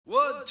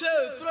2,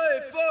 3,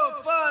 4,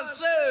 5,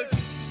 6.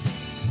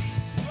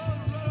 Run.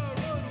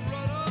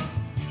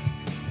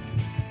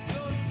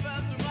 Going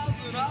faster miles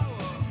an hour.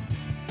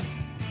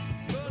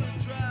 Gonna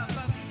drive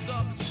fast and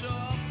stop and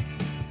shop.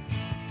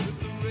 With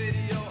the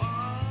radio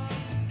on.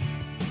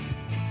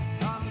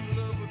 I'm in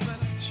love with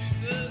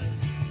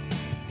Massachusetts.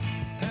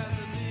 And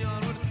the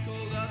neon when it's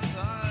cold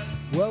outside.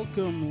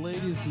 Welcome,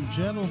 ladies and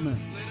gentlemen,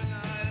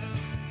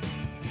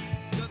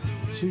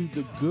 to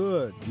The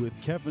Good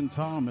with Kevin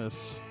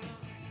Thomas.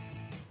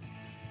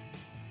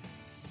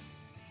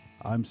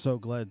 I'm so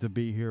glad to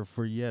be here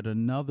for yet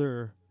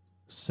another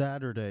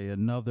Saturday,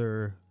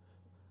 another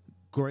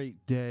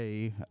great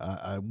day.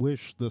 I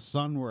wish the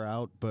sun were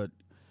out, but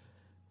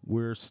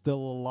we're still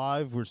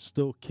alive, we're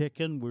still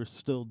kicking, we're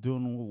still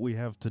doing what we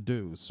have to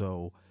do.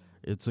 So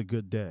it's a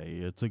good day.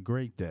 It's a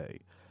great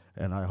day.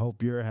 And I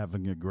hope you're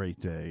having a great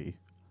day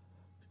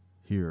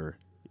here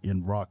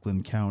in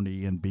Rockland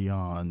County and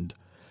beyond.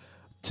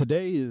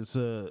 Today is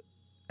a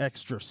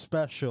extra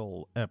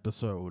special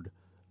episode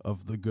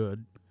of The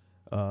Good.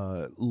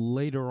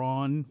 Later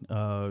on,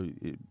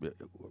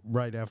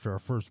 right after our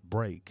first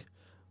break,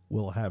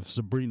 we'll have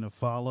Sabrina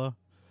Fallah,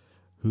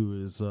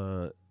 who is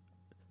a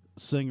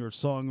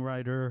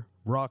singer-songwriter,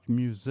 rock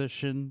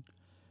musician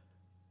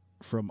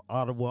from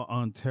Ottawa,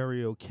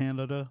 Ontario,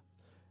 Canada,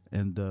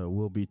 and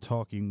we'll be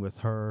talking with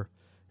her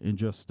in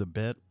just a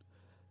bit.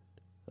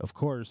 Of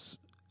course,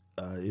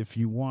 if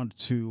you want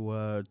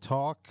to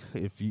talk,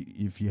 if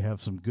you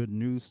have some good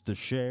news to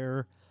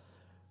share,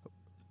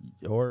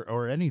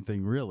 or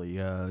anything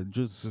really,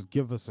 just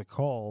give us a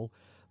call.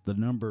 The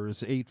number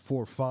is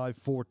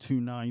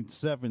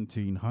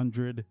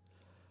 845-429-1700,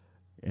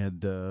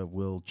 and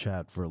we'll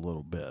chat for a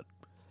little bit.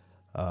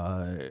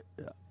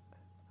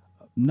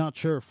 Not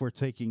sure if we're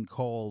taking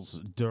calls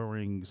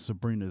during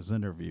Sabrina's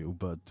interview,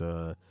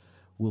 but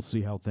we'll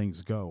see how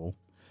things go.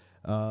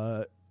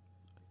 Of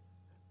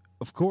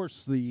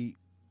course, the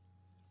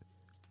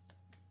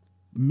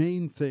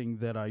main thing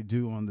that I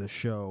do on the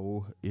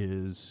show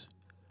is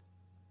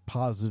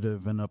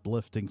positive and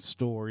uplifting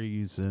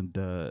stories, and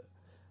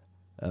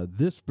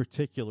this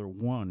particular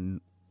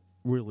one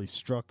really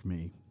struck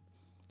me.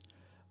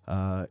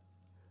 So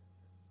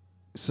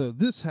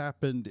this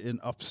happened in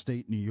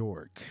upstate New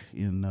York,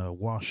 in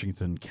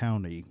Washington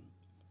County,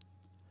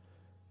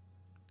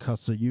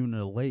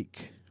 Casuarina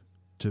Lake,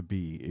 to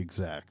be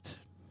exact.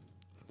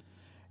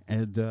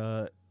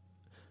 And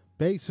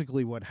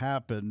basically what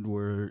happened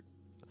were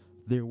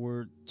there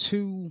were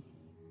two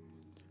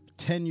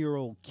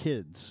 10-year-old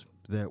kids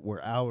that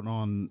were out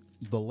on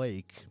the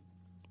lake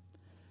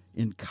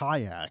in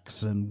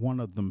kayaks, and one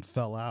of them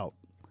fell out.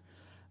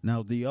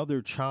 Now, the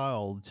other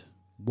child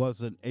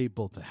wasn't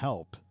able to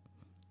help.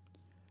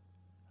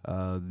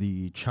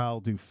 The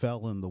child who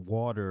fell in the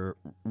water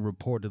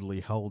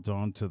reportedly held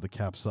on to the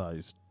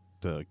capsized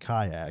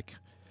kayak.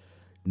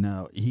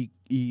 Now,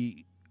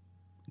 he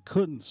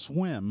couldn't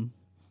swim,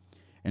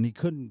 and he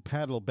couldn't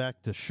paddle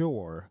back to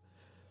shore,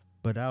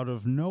 but out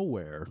of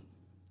nowhere,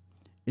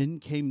 in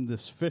came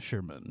this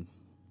fisherman.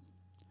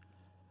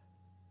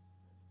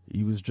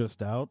 He was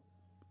just out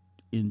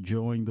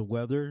enjoying the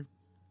weather,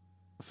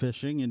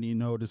 fishing, and he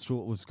noticed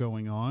what was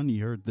going on. He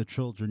heard the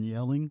children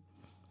yelling,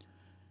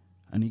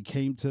 and he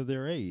came to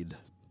their aid.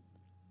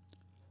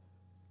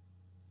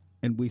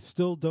 And we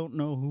still don't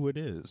know who it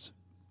is.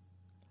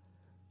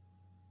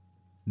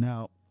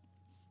 Now,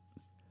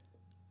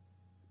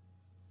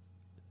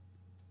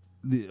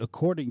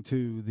 according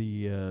to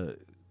the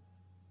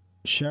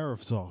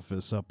sheriff's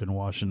office up in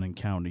Washington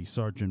County,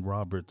 Sergeant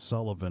Robert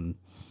Sullivan,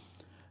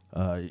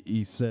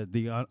 he said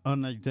the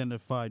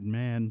unidentified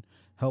man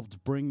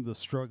helped bring the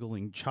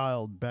struggling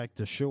child back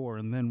to shore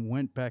and then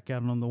went back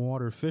out on the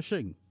water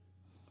fishing.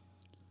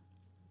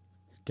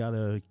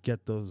 Gotta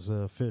get those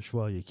fish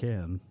while you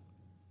can.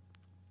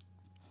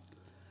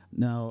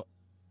 Now,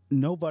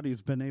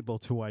 nobody's been able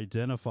to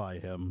identify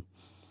him,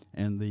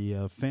 and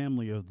the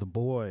family of the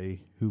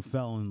boy who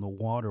fell in the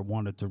water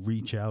wanted to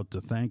reach out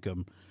to thank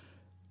him.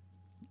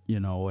 You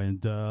know,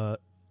 and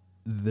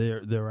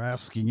they're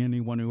asking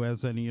anyone who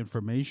has any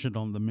information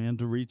on the man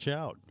to reach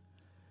out.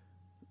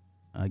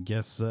 I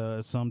guess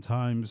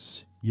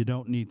sometimes you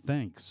don't need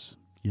thanks,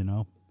 you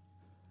know.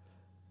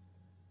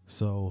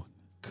 So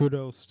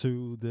kudos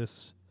to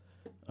this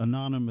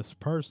anonymous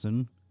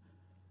person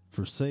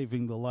for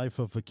saving the life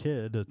of a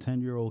kid, a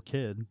 10-year-old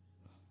kid,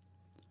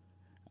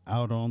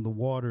 out on the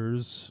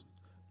waters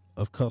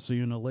of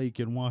Casuarina Lake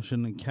in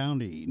Washington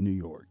County, New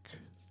York.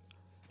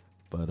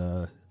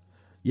 But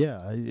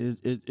yeah,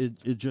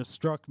 it just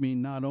struck me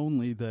not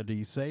only that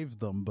he saved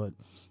them, but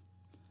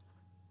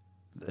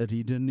that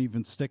he didn't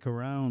even stick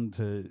around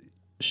to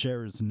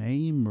share his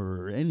name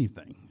or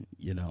anything,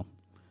 you know.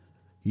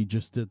 He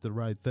just did the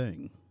right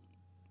thing.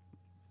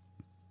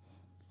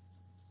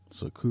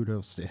 So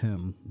kudos to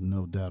him,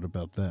 no doubt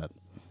about that.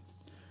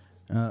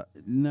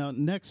 Now,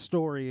 next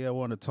story I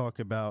want to talk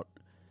about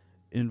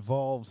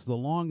involves the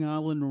Long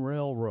Island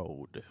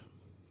Railroad.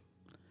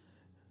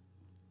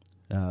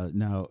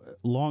 Now,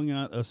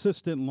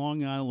 Assistant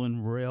Long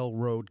Island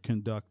Railroad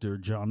conductor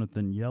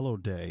Jonathan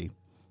Yellowday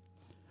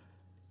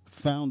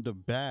found a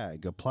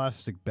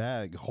plastic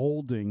bag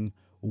holding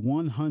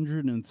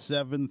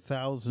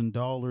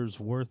 $107,000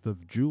 worth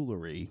of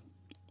jewelry.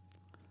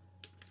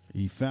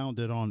 He found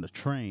it on the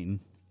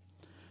train.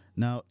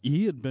 Now,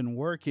 he had been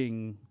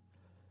working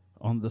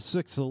on the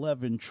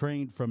 611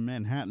 train from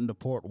Manhattan to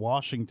Port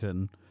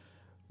Washington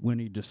when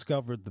he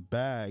discovered the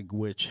bag,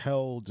 which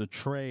held a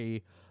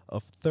tray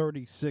of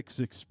 36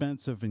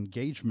 expensive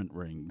engagement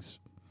rings.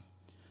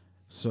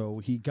 So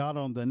he got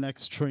on the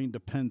next train to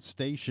Penn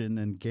Station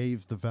and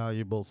gave the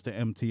valuables to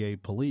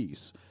MTA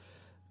police.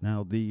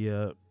 Now,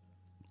 the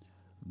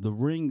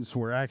rings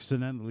were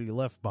accidentally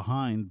left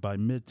behind by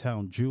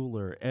Midtown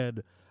jeweler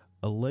Ed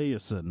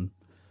Eliason,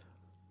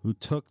 who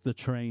took the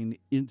train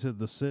into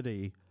the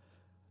city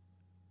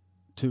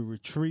to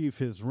retrieve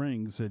his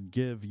rings and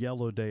give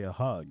Yellowday a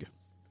hug.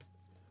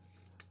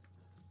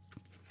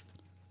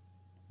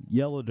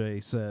 Yellowday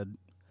said,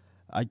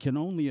 "I can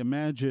only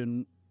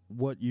imagine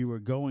what you were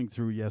going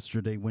through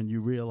yesterday when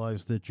you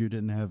realized that you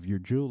didn't have your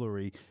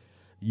jewelry.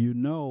 You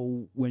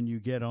know, when you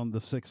get on the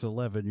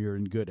 611, you're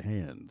in good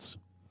hands."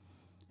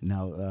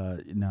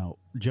 Now,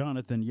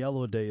 Jonathan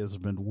Yellowday has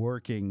been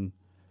working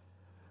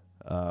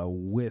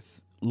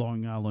with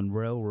Long Island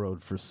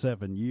Railroad for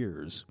 7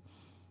 years.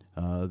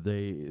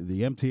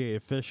 The MTA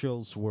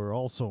officials were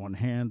also on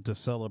hand to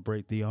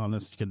celebrate the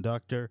honest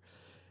conductor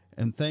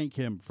and thank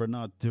him for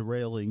not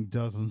derailing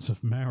dozens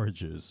of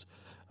marriages.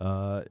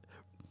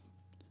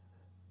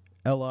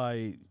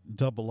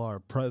 LIRR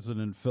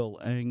President Phil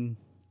Eng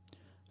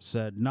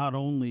said, "Not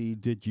only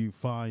did you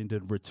find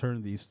and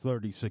return these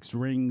 36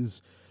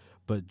 rings,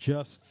 but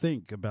just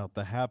think about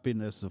the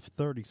happiness of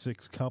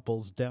 36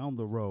 couples down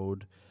the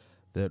road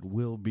that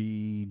will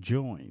be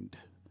joined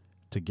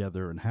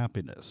together in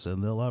happiness,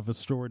 and they'll have a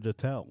story to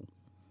tell."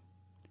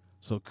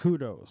 So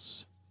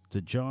kudos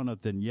to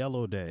Jonathan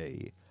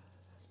Yellowday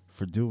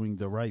for doing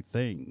the right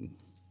thing.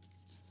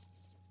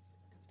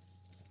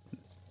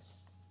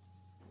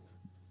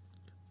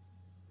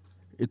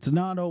 It's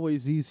not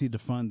always easy to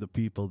find the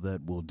people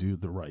that will do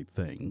the right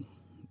thing.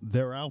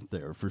 They're out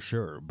there for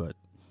sure, but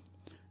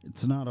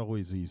it's not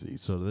always easy.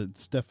 So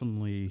it's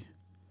definitely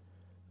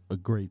a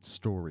great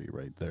story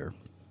right there.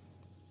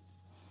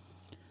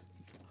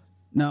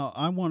 Now,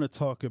 I want to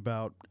talk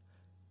about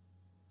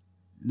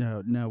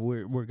now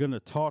we're going to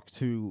talk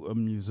to a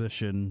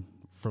musician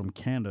from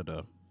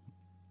Canada.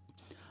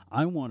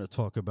 I want to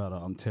talk about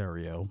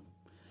Ontario.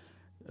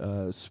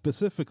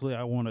 Specifically,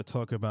 I want to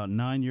talk about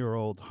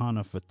 9-year-old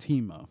Hannah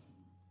Fatima.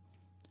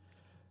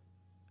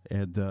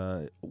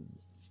 And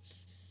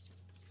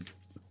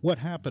what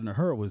happened to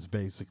her was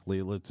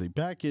basically, let's see,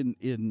 back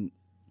in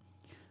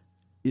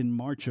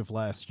March of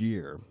last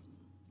year,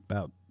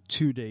 about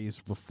 2 days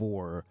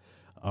before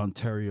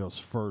Ontario's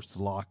first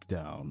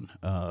lockdown,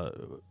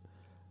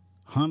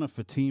 Hannah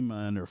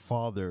Fatima and her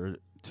father,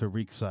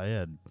 Tariq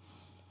Syed,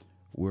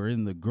 were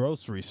in the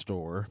grocery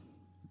store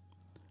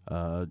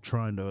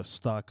trying to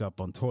stock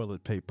up on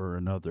toilet paper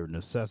and other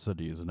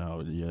necessities. Now,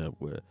 yeah,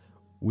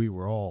 we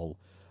were all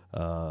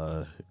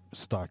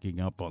stocking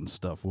up on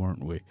stuff,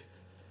 weren't we?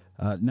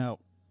 Now,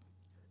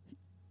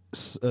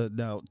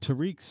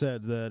 Tariq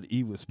said that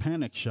he was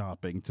panic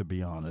shopping, to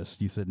be honest.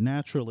 He said,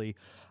 "Naturally,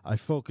 I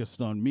focused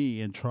on me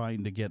and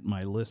trying to get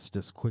my list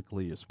as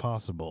quickly as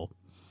possible."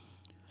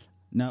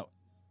 Now,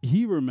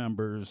 he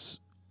remembers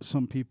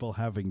some people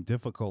having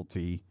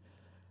difficulty,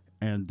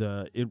 and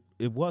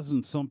it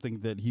wasn't something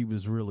that he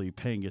was really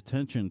paying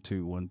attention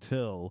to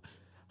until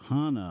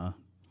Hannah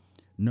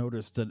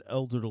noticed an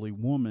elderly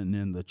woman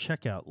in the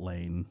checkout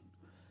lane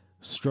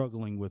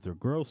struggling with her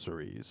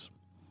groceries.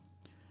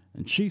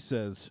 And she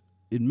says,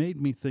 "It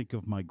made me think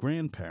of my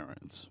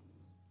grandparents."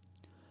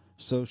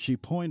 So she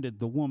pointed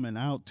the woman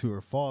out to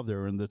her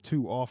father, and the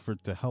two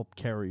offered to help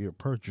carry her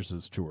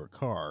purchases to her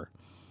car.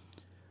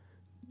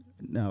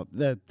 Now,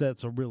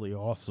 that's a really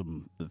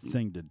awesome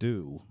thing to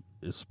do,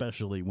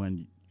 especially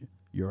when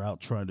you're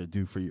out trying to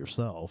do for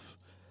yourself.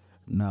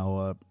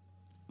 Now,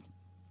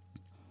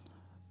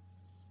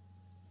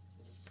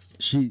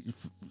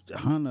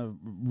 Hannah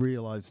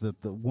realized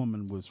that the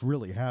woman was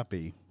really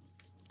happy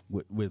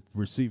with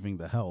receiving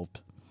the help.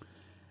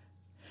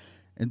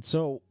 And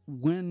so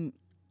when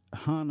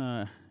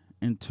Hannah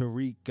and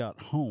Tariq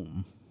got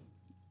home,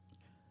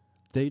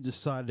 they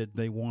decided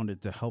they wanted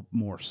to help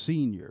more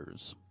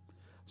seniors.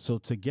 So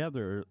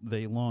together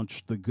they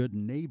launched the Good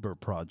Neighbor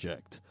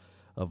Project,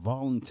 a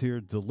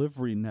volunteer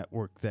delivery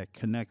network that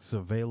connects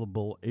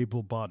available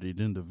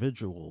able-bodied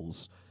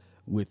individuals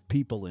with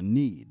people in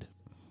need.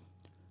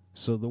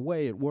 So the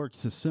way it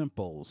works is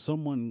simple.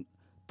 Someone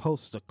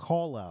posts a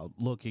call out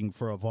looking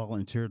for a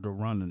volunteer to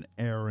run an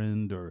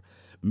errand or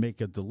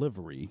make a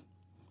delivery.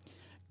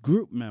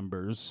 Group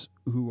members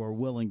who are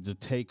willing to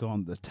take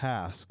on the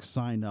task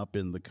sign up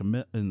in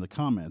the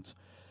comments.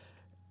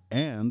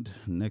 And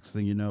next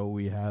thing you know,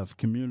 we have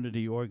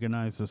community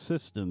organized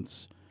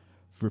assistance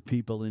for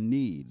people in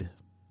need.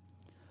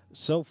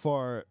 So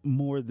far,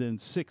 more than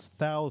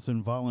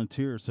 6,000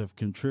 volunteers have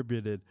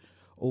contributed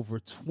over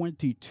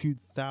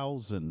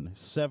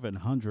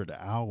 22,700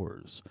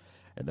 hours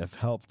and have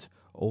helped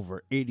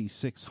over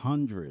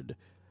 8,600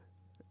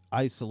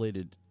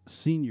 isolated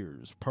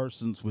seniors,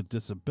 persons with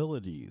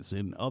disabilities,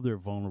 and other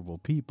vulnerable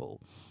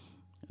people.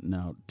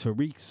 Now,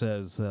 Tariq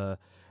says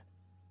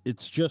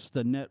it's just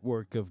a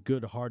network of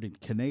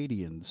good-hearted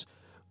Canadians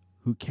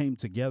who came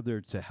together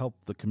to help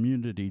the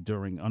community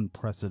during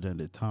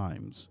unprecedented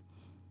times.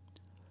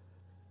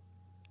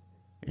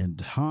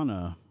 And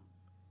Hannah,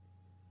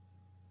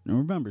 now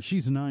remember,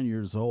 she's 9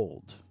 years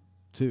old,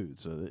 too,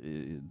 so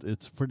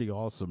it's pretty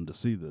awesome to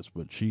see this.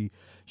 But she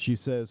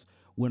says,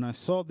 when I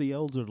saw the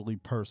elderly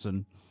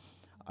person,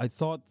 I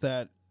thought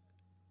that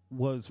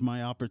was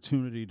my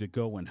opportunity to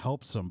go and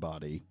help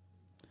somebody,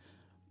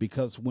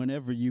 because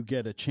whenever you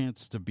get a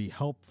chance to be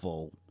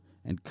helpful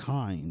and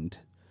kind,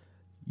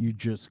 you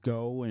just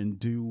go and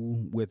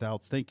do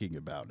without thinking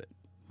about it.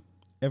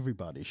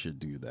 Everybody should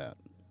do that.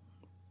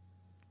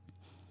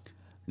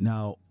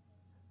 Now,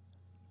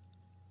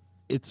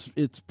 it's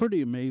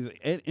pretty amazing.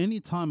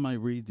 Anytime I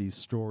read these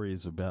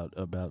stories about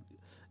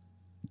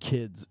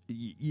kids,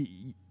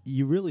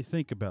 you really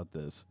think about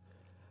this.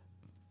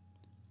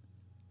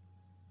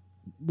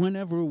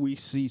 Whenever we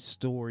see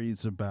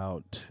stories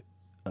about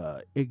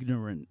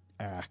ignorant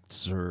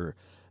acts or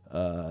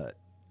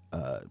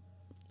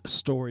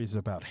stories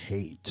about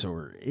hate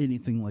or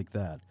anything like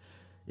that,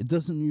 it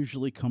doesn't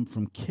usually come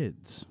from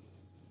kids.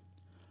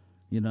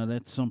 You know,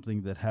 that's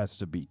something that has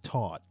to be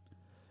taught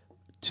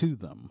to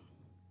them.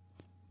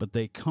 But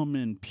they come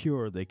in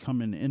pure, they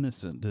come in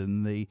innocent,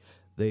 and they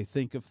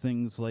think of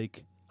things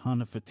like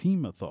Hana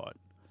Fatima thought.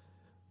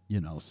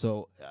 You know,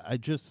 so I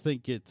just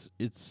think it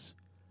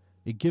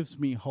gives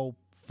me hope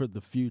for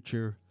the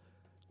future,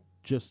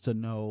 just to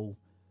know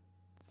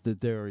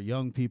that there are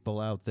young people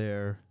out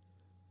there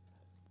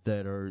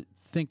that are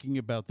thinking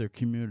about their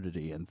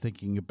community and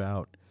thinking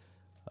about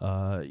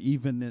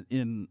even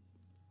in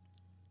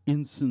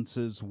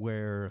instances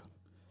where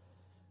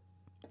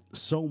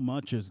so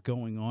much is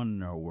going on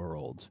in our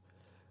world,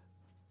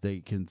 they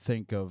can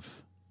think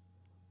of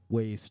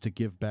ways to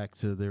give back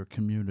to their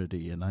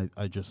community, and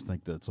I just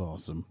think that's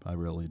awesome. I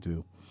really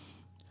do.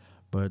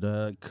 But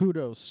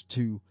kudos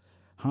to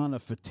Hana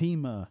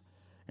Fatima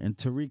and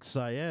Tariq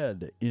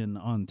Syed in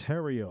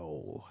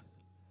Ontario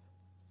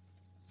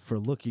for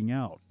looking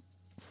out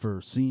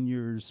for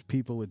seniors,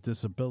 people with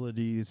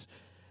disabilities,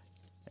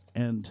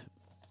 and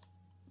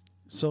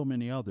so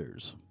many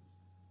others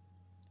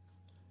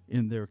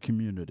in their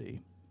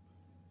community.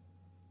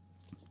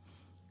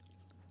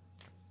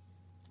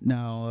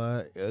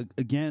 Now,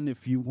 again,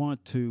 if you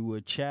want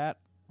to chat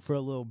for a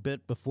little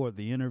bit before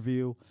the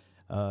interview,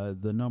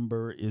 the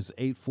number is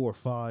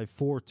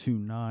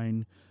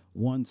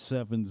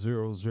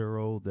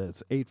 845-429-1700.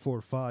 That's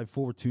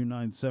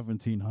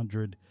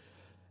 845-429-1700,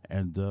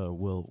 and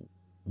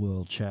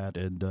we'll chat.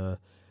 And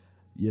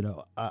you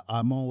know,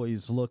 I'm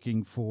always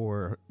looking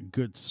for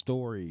good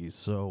stories,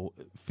 so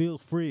feel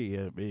free.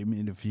 I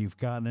mean, if you've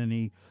got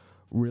any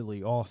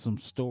really awesome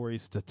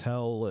stories to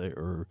tell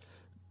or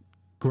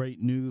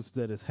great news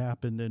that has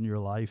happened in your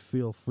life,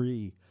 feel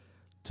free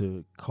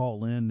to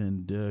call in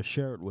and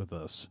share it with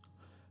us,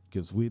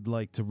 because we'd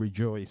like to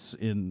rejoice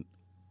in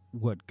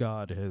what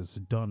God has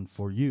done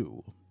for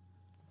you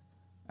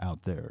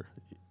out there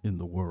in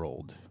the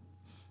world.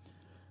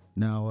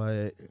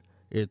 Now,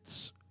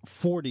 it's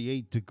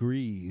 48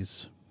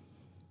 degrees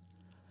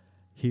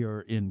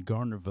here in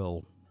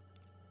Garnerville,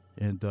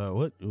 and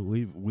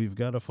we've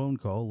got a phone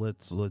call.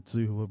 Let's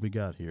see what we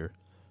got here.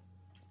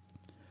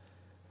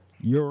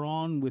 You're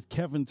on with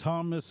Kevin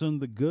Thomas and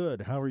the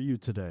Good. How are you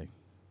today?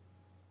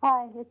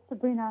 Hi, it's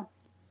Sabrina.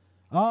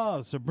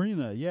 Ah,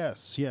 Sabrina.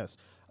 Yes.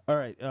 All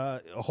right.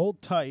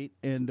 Hold tight,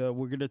 and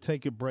we're going to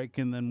take a break,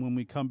 and then when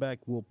we come back,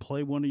 we'll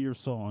play one of your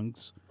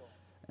songs,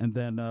 and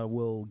then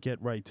we'll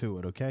get right to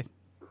it, okay?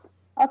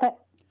 Okay.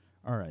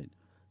 All right.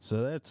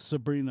 So that's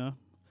Sabrina,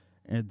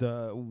 and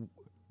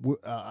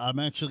I'm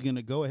actually going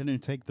to go ahead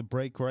and take the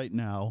break right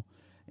now,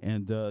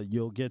 and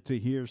you'll get to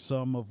hear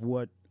some of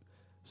what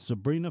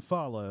Sabrina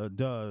Fallah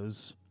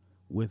does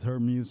with her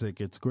music.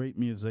 It's great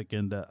music,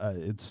 and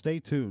stay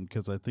tuned,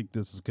 because I think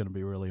this is going to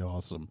be really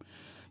awesome.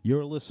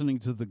 You're listening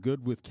to The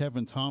Good with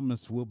Kevin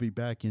Thomas. We'll be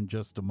back in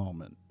just a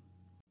moment.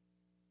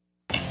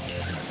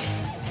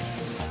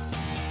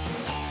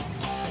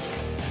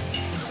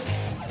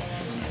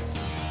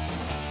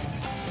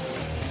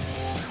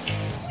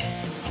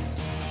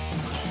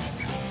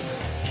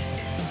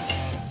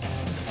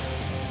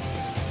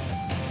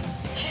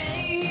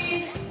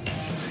 Hey,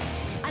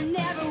 I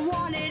never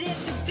wanted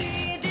it to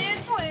be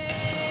this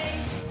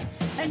way,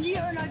 and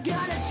you're not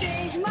gonna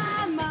change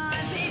my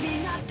mind, baby,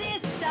 not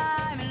this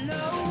time,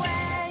 no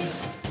way.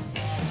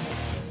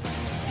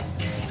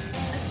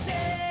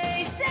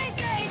 Say,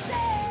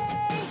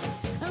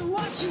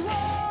 what you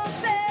want,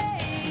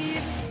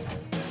 babe.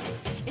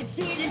 It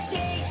didn't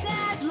take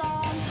that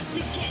long to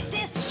get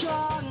this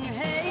strong,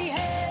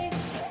 hey.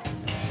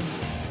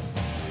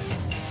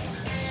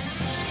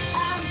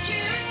 I'm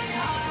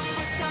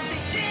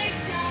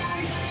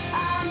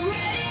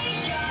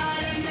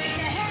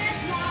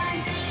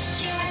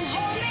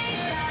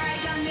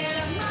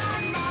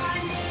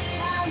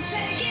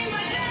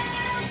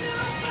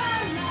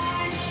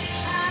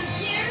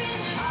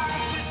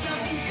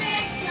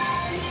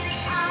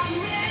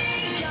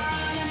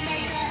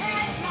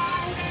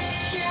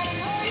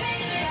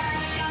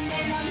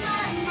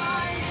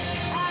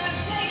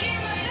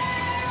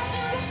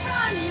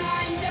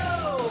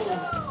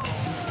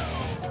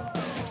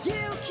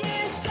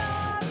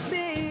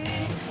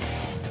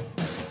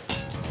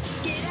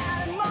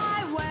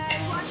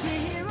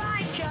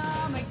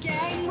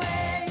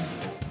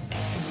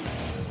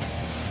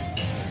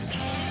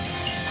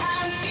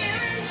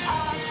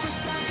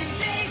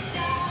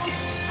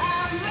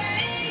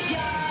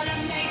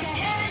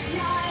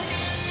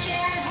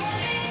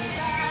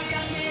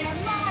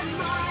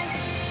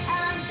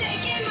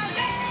taking my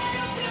bed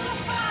up to the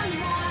front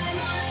line.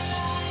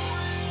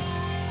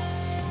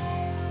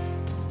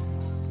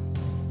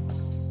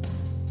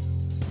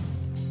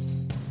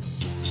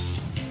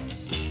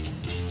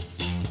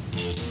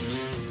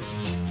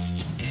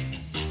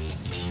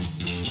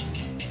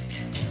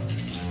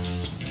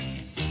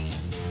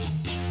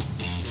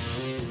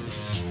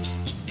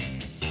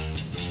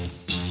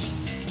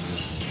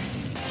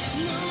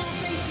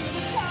 Moving to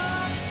the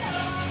top,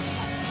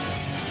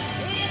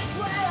 it's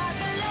where I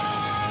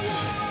belong.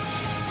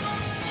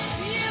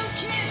 You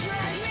can't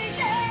drag me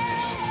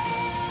down.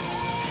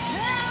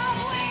 I've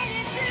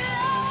waited too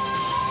long.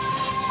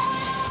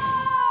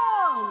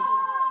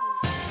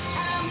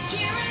 I'm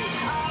gearing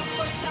up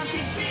for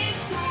something big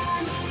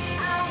time.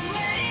 I'm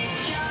ready,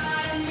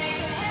 gotta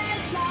make the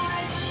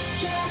headlines.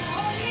 Can't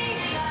hold me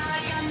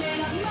back, I'm in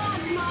my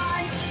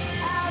mind.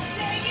 I'm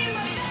taking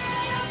my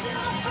bed up to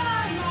the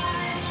front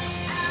line.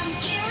 I'm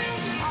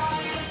gearing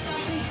up for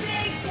something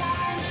big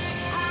time.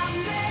 I'm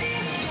ready,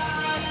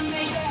 gotta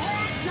make the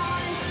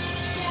headlines.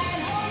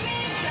 Can't hold me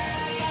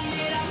back, I'm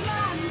in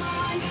my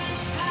mind.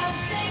 I'm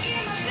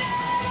taking my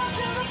bed up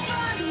to the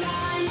front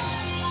line.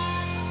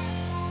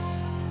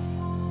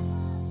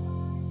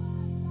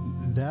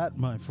 That,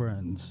 my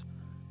friends,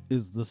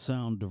 is the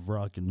sound of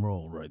rock and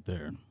roll right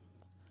there.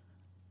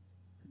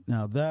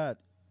 Now, that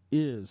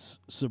is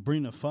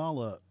Sabrina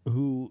Fallah,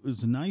 who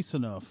is nice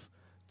enough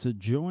to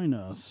join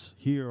us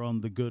here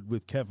on The Good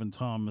with Kevin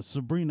Thomas.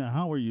 Sabrina,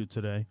 how are you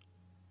today?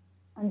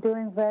 I'm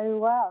doing very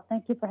well.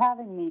 Thank you for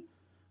having me.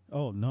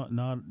 Oh, not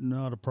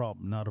a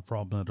problem. Not a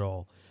problem at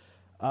all.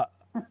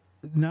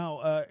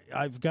 Now,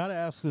 I've got to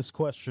ask this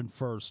question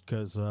first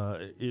because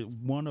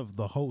one of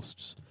the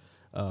hosts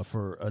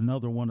for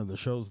another one of the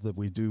shows that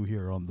we do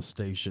here on the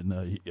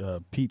station,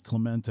 Pete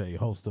Clemente,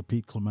 host the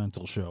Pete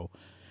Clemente Show,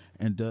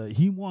 and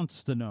he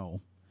wants to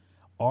know,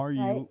 are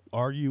you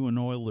an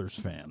Oilers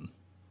fan?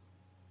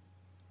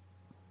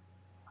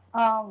 Who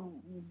are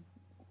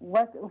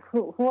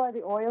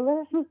the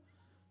Oilers?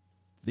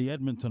 The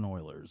Edmonton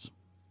Oilers.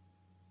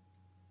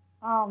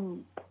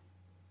 I'm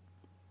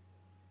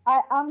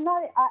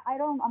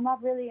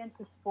not really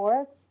into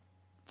sports,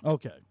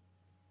 Okay.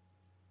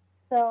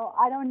 so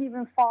I don't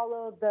even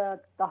follow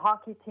the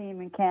hockey team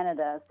in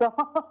Canada. So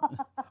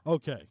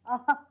Okay.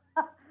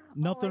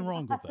 Nothing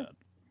wrong with that.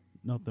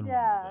 Nothing wrong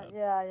yeah, with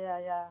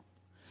that. yeah.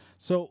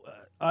 So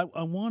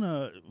I want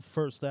to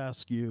first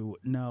ask you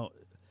now.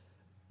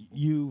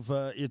 You've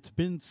it's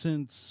been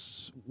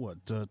since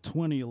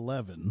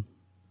 2011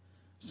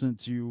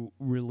 since you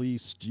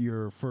released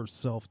your first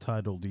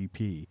self-titled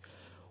EP.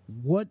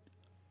 What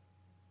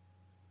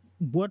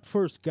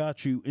first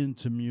got you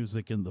into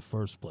music in the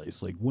first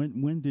place? Like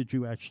when did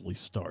you actually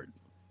start?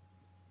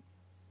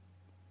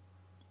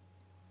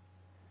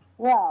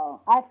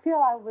 Well, I feel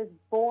I was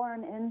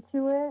born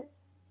into it,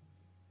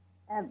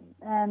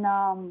 and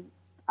I'm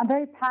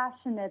very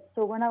passionate.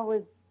 So when I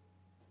was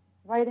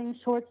writing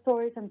short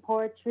stories and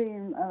poetry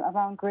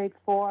around grade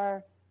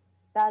 4,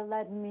 that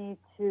led me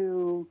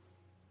to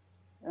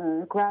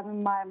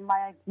grabbing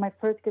my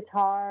first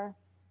guitar,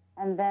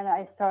 and then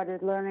I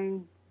started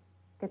learning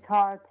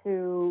guitar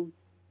to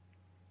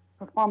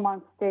perform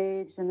on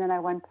stage, and then I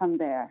went from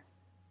there.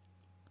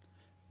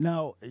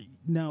 Now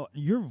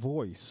your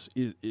voice,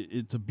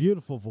 it's a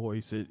beautiful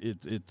voice.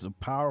 It's a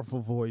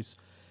powerful voice.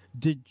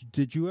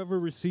 Did you ever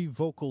receive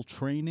vocal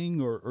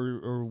training,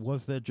 or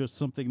was that just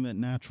something that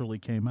naturally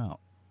came out?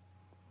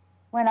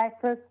 When I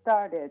first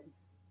started,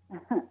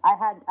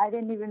 I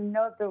didn't even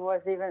know there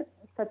was even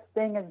such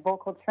thing as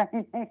vocal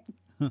training.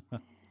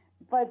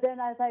 But then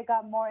as I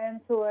got more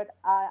into it,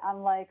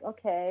 I'm like,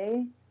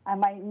 okay, I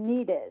might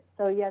need it.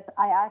 So yes,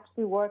 I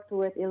actually worked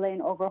with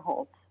Elaine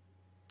Overholt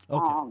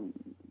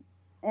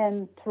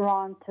in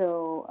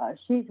Toronto.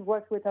 She's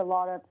worked with a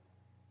lot of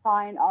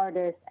fine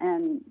artists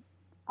and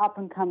up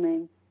and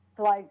coming.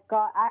 So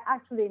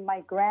actually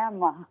my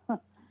grandma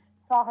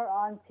saw her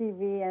on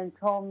TV and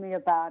told me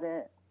about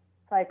it.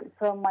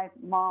 So my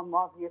mom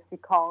obviously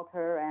called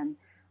her, and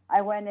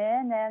I went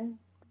in and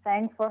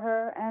sang for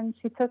her, and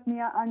she took me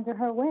under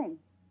her wing.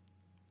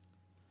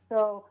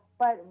 So,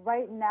 but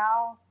right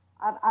now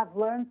I've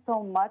learned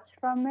so much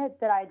from it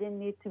that I didn't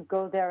need to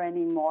go there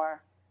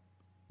anymore.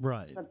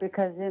 Right. But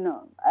because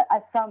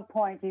at some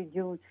point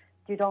you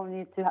don't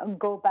need to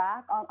go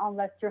back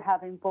unless you're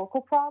having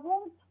vocal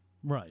problems.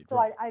 Right. So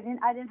right. I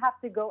didn't have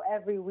to go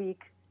every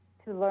week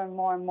to learn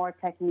more and more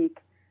technique.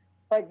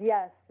 But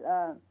yes,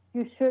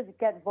 you should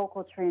get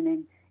vocal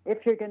training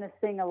if you're going to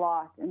sing a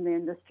lot in the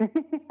industry.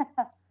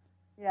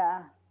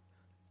 Yeah.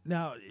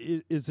 Now,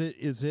 is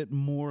it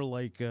more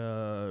like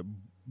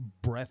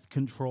breath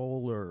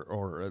control,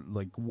 or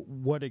like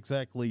what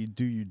exactly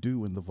do you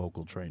do in the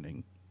vocal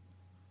training?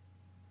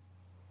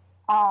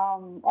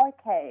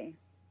 Okay.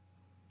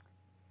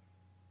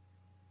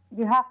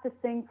 You have to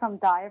sing from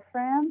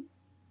diaphragm,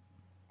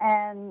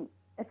 and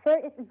it's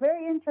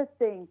very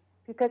interesting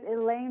because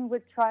Elaine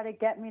would try to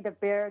get me to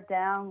bear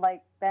down,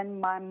 like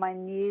bend my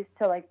knees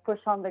to like push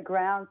on the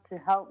ground to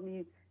help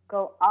me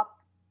go up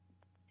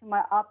to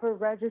my upper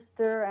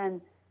register,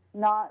 and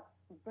not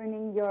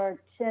bringing your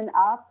chin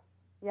up.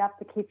 You have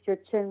to keep your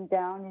chin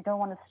down. You don't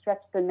want to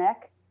stretch the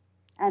neck.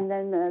 And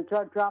then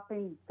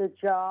dropping the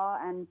jaw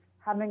and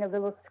having a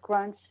little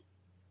scrunch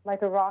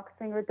like a rock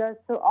singer does.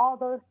 So all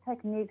those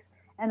techniques.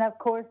 And of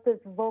course, there's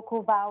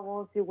vocal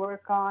vowels you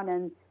work on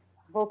and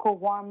vocal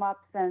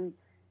warm-ups. And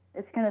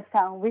it's going to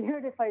sound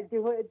weird if I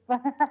do it,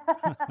 but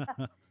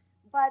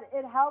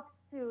it helps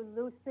to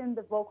loosen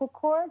the vocal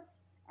cords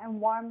and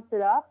warms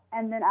it up.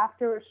 And then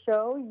after a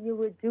show, you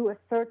would do a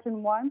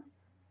certain one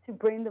to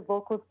bring the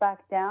vocals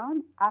back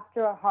down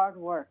after a hard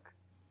work,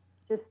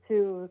 just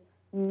to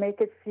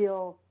make it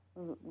feel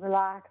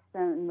relaxed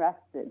and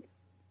rested.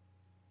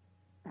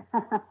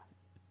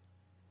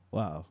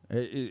 Wow,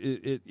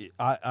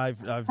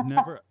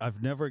 I've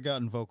never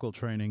gotten vocal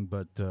training,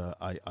 but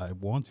I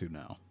want to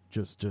now.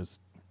 Just to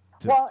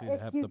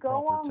If have you the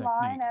go proper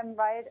online technique. and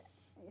write,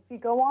 if you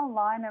go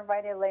online and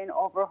write Elaine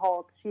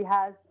Overholt, she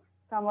has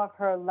some of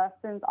her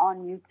lessons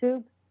on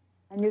YouTube,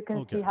 and you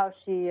can see how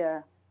she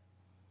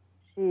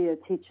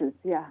teaches.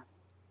 Yeah.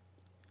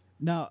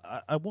 Now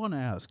I want to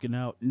ask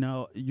now.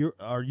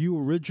 Are you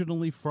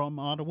originally from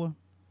Ottawa?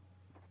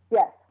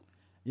 Yes.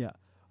 Yeah.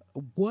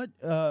 What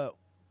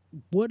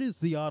is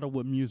the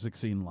Ottawa music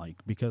scene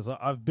like? Because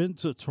I've been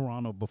to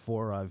Toronto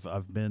before.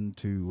 I've been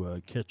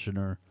to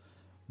Kitchener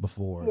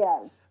before.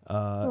 Yes.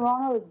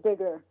 Toronto is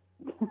bigger.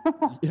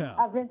 Yeah.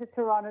 I've been to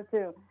Toronto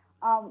too.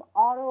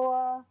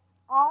 Ottawa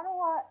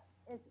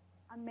is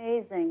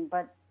amazing,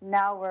 but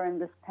now we're in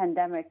this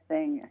pandemic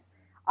thing.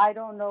 I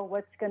don't know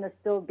what's going to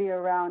still be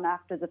around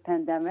after the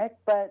pandemic,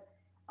 but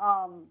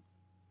I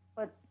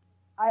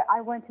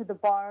went to the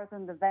bars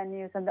and the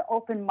venues and the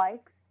open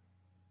mics.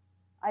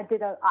 I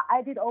did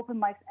open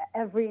mics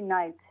every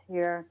night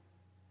here.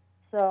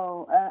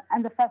 So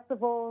and the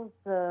festivals,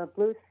 the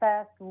Blues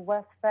Fest,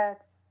 West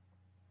Fest,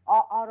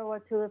 Ottawa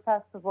Tulip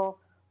Festival,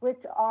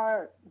 which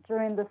are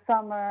during the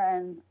summer,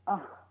 and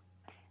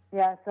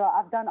yeah. So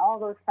I've done all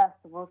those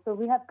festivals. So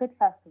we have good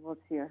festivals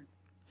here.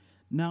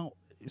 Now,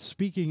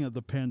 speaking of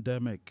the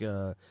pandemic,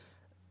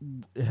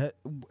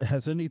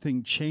 has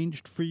anything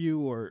changed for you,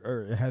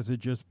 or has it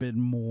just been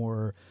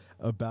more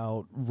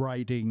about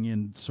writing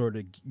and sort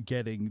of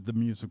getting the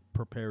music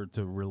prepared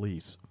to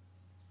release?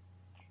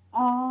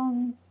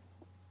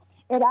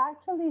 It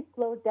actually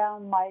slowed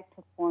down my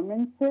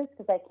performances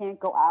because I can't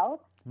go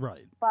out.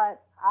 Right.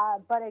 But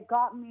it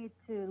got me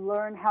to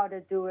learn how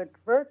to do it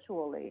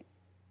virtually.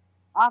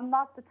 I'm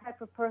not the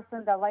type of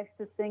person that likes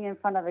to sing in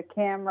front of a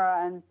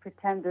camera and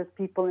pretend there's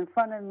people in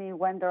front of me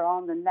when they're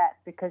on the net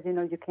because,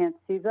 you can't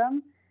see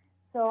them.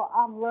 So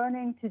I'm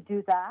learning to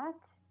do that.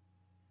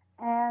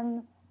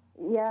 And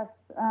yes,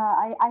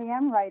 I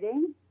am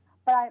writing,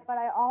 but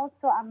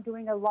I'm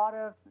doing a lot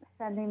of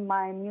sending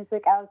my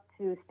music out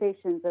to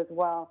stations as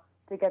well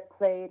to get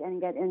played and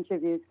get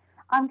interviews.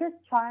 I'm just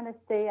trying to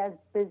stay as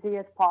busy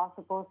as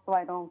possible so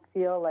I don't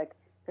feel like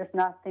there's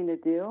nothing to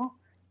do.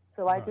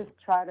 So I just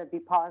try to be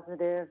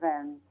positive,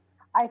 and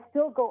I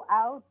still go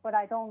out, but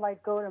I don't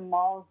go to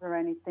malls or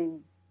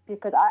anything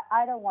because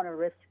I don't want to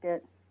risk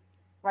it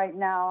right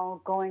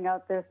now, going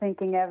out there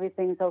thinking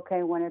everything's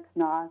okay when it's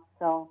not.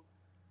 So,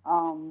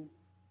 and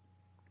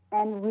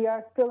we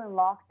are still in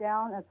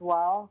lockdown as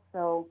well.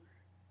 So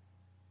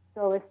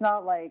it's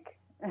not like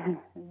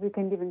we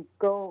can even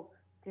go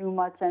do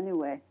much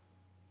anyway.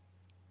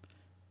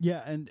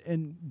 Yeah,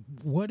 and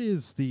what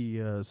is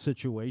the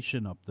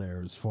situation up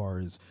there as far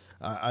as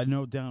I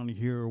know down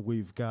here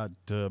we've got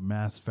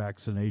mass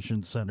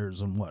vaccination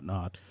centers and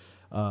whatnot.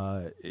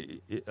 Are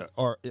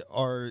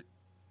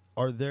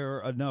there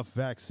enough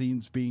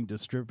vaccines being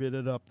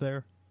distributed up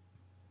there?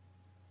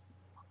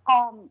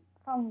 From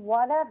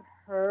what I've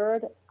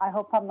heard, I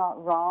hope I'm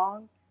not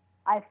wrong,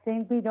 I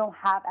think we don't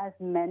have as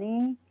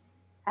many,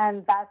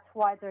 and that's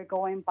why they're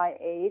going by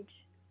age.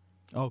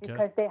 Okay.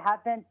 Because they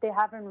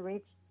haven't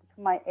reached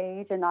my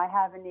age, and I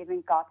haven't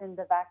even gotten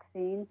the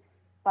vaccine,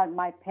 but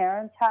my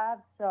parents have.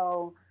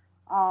 So,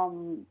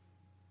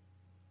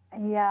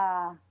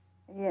 yeah.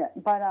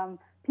 But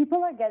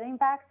people are getting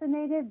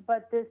vaccinated,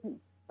 but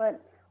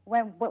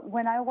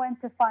when I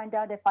went to find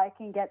out if I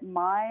can get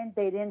mine,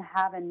 they didn't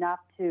have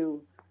enough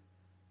for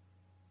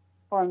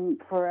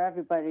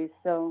everybody.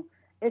 So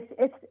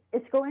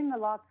it's going a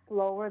lot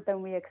slower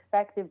than we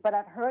expected. But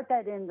I've heard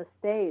that in the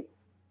States,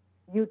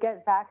 you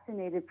get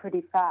vaccinated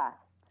pretty fast.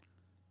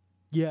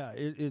 Yeah,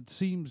 it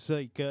seems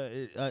like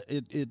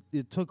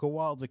it took a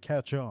while to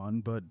catch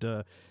on, but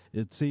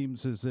it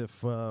seems as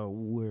if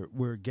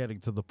we're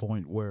getting to the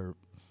point where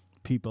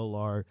people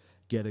are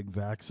getting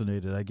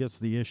vaccinated. I guess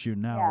the issue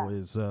now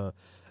is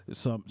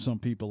some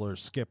people are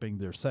skipping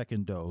their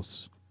second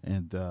dose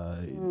and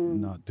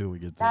not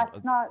doing it.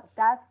 That's not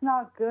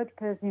good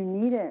because you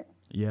need it.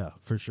 Yeah,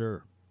 for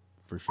sure.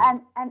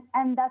 And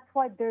that's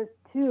why there's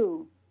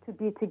two to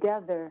be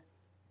together.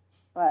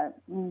 But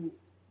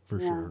for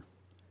sure.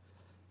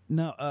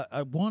 Now,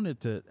 I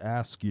wanted to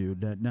ask you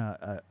that. Now,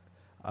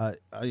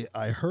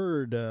 I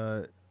heard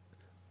a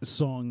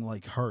song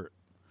like "Hurt,"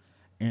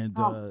 and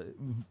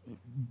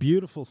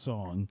beautiful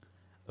song,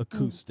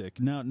 acoustic.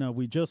 Now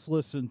we just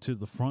listened to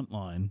the front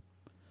line,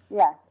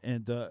 Yes.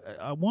 and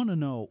I want to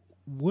know,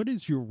 what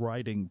is your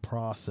writing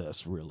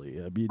process really?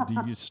 I mean, do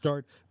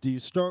you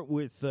start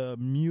with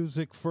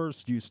music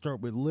first? Do you start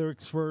with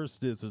lyrics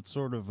first? Is it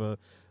sort of a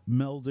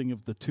melding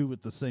of the two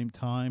at the same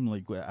time?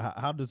 Like,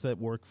 how does that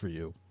work for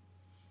you?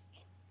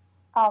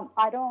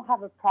 I don't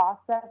have a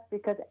process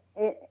because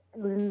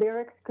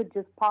lyrics could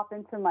just pop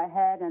into my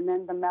head, and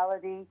then the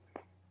melody.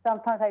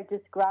 Sometimes I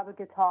just grab a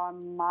guitar,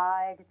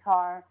 my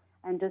guitar,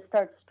 and just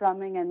start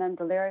strumming, and then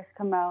the lyrics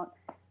come out.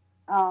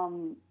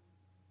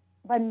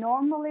 But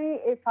normally,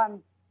 if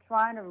I'm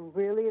trying to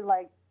really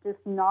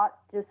just not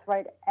just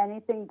write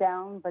anything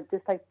down, but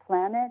just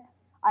plan it,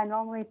 I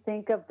normally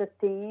think of the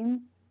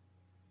theme,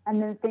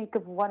 and then think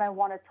of what I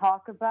want to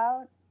talk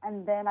about,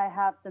 and then I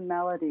have the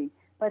melody.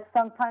 But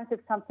sometimes if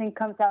something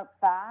comes out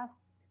fast,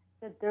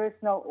 that there's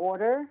no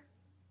order.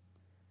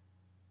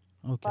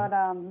 Okay. But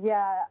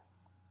yeah,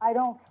 I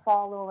don't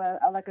follow a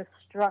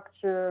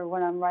structure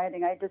when I'm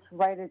writing. I just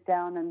write it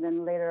down, and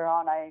then later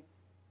on I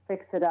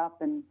fix it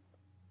up and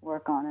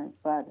work on it.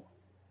 But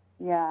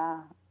yeah,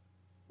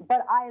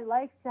 but I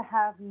like to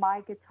have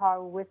my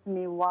guitar with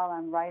me while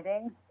I'm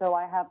writing, so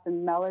I have the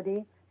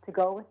melody to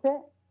go with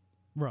it.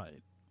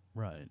 Right.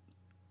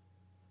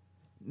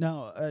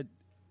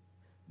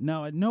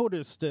 Now, I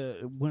noticed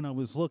when I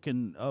was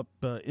looking up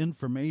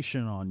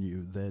information on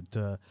you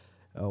that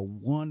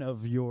one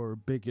of your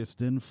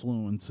biggest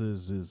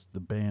influences is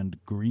the band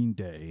Green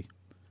Day.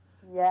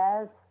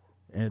 Yes.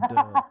 And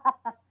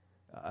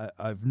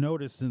I've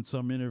noticed in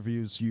some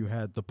interviews you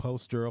had the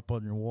poster up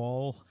on your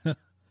wall.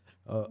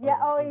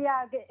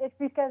 Yeah. It's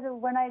because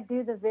when I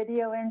do the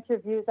video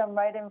interviews, I'm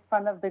right in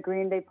front of the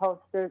Green Day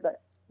posters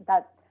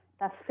that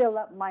fill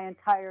up my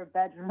entire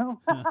bedroom.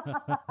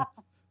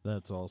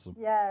 That's awesome.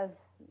 Yes.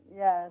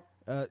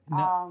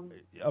 Now,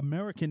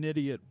 American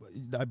Idiot,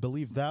 I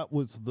believe that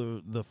was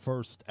the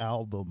first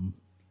album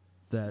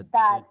that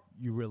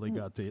you really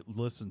got to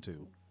listen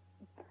to.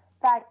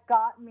 That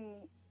got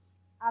me.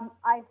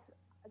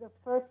 The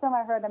first time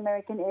I heard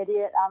American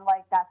Idiot, I'm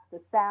like, that's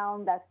the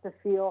sound, that's the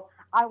feel.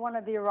 I want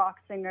to be a rock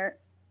singer.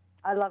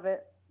 I love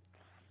it.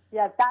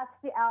 Yeah, that's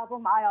the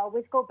album I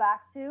always go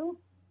back to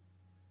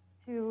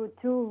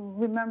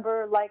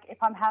remember, if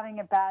I'm having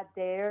a bad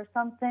day or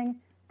something,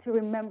 to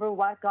remember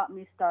what got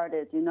me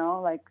started,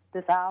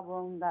 this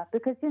album,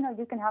 because,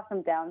 you can have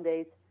some down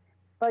days.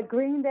 But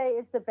Green Day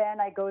is the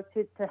band I go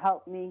to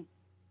help me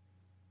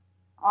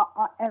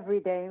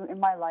every day in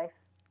my life.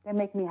 They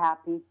make me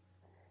happy.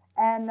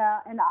 And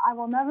I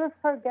will never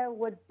forget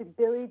what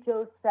Billy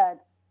Joe said.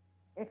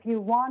 If you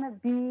want to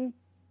be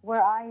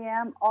where I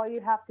am, all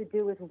you have to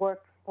do is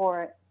work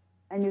for it,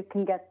 and you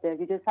can get there.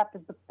 You just have to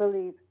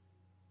believe.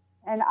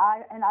 And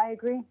I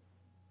agree.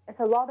 It's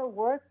a lot of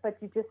work, but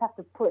you just have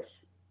to push.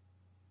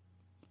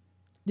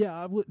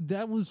 Yeah,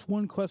 that was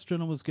one question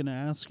I was going to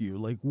ask you.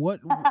 Like,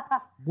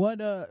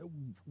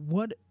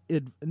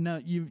 now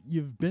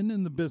you've been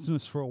in the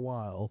business for a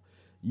while.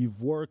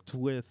 You've worked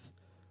with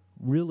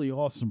really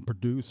awesome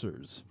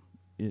producers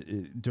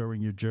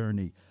during your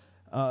journey.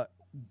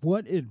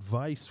 What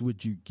advice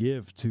would you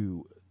give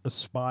to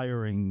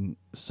aspiring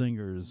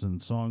singers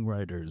and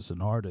songwriters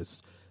and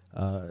artists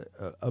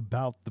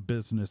about the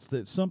business?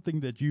 That's something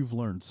that you've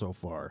learned so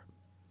far.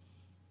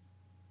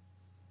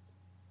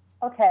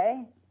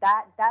 Okay,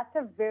 that's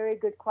a very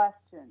good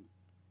question.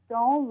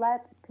 Don't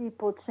let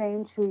people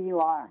change who you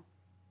are.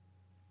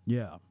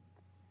 Yeah.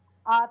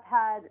 I've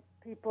had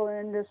people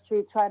in the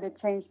industry try to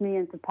change me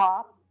into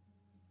pop.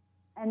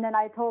 And then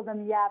I told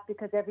them, yeah,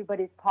 because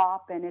everybody's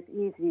pop and it's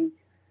easy.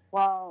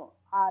 Well,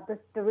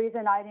 the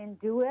reason I didn't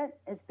do it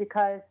is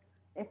because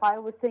if I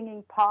was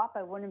singing pop,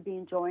 I wouldn't be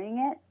enjoying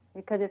it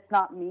because it's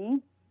not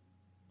me.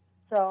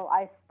 So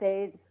I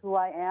stayed who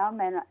I am,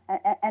 and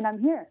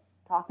I'm here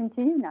talking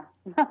to you now.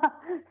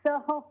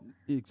 So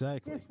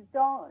exactly.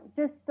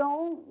 Just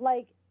don't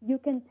you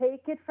can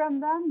take it from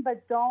them,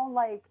 but don't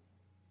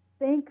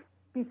think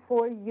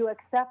before you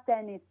accept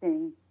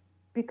anything,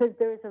 because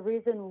there's a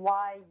reason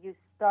why you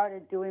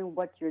started doing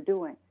what you're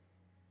doing.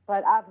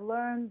 But I've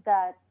learned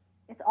that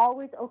it's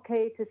always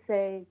okay to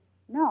say,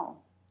 no,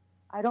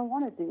 I don't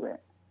want to do it.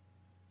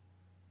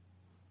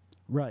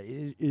 Right.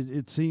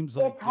 It seems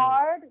like... It's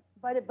hard,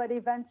 but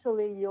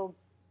eventually you'll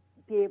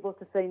be able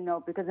to say no,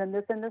 because in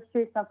this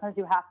industry, sometimes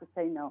you have to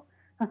say no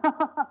to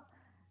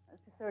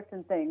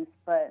certain things.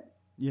 But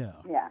yeah.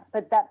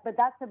 But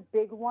that's a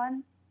big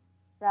one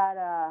that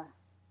I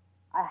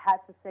had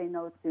to say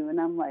no to, and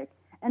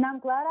I'm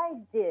glad I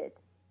did,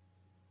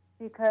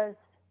 because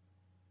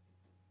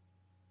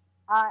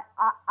I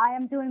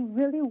am doing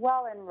really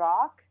well in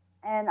rock,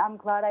 and I'm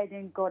glad I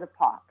didn't go to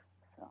pop.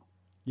 So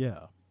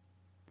yeah.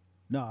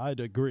 No, I'd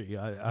agree.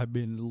 I've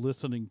been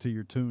listening to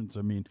your tunes.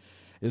 I mean,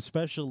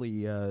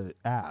 especially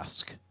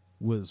Ask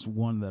was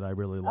one that I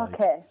really liked.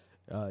 Okay.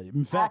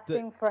 In fact,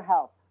 Asking for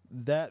help.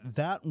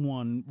 That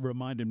one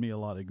reminded me a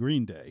lot of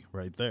Green Day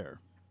right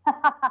there.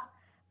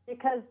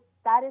 Because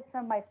that is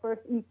from my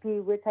first EP,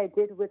 which I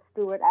did with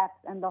Stuart X,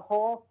 and the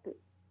whole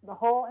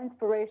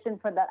inspiration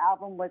for that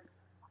album was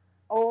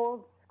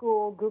old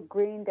school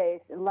Green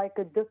days, like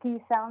a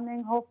Dookie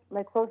sounding,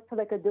 like close to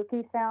like a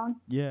Dookie sound.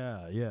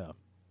 Yeah, yeah.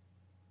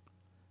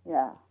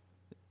 Yeah.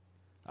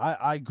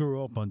 I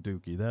grew up on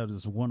Dookie. That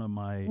is one of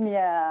my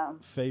Yeah.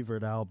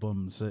 favorite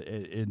albums.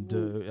 And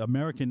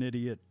American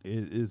Idiot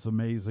is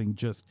amazing.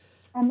 Just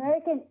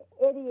American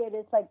Idiot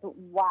is like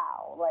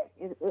wow, like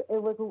it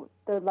was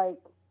the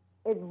like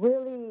it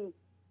really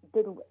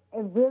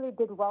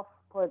did well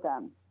for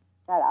them,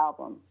 that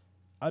album.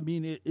 I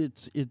mean,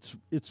 it's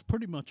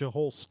pretty much a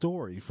whole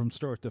story from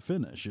start to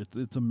finish.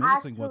 It's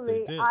amazing what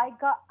they did.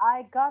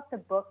 I got the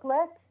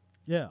booklet,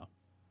 Yeah,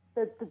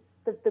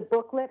 the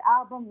booklet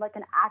album, like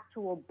an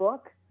actual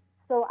book.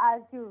 So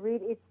as you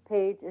read each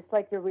page, it's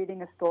like you're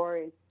reading a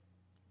story.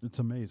 it's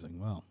amazing.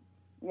 Wow.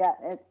 Yeah,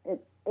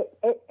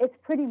 it's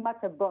pretty much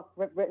a book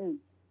written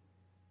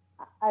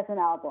as an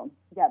album.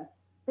 Yeah,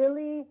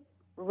 Billy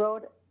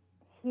wrote.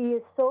 He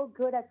is so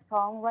good at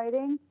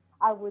songwriting.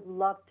 I would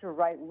love to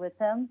write with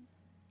him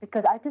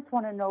because I just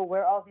want to know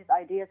where all these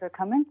ideas are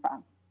coming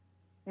from.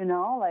 You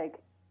know, like.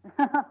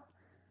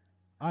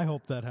 I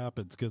hope that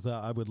happens because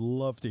I would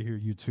love to hear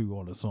you two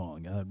on a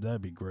song.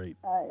 That'd be great.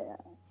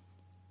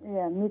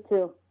 Yeah, me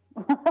too.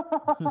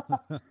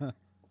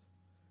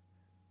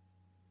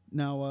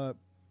 Now,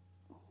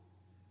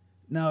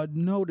 I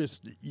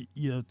noticed,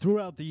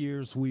 throughout the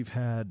years we've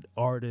had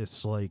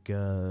artists like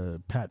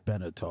Pat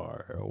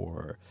Benatar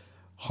or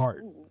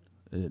Hart.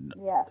 And,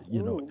 Yes.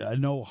 I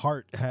know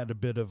Hart had a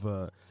bit of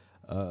a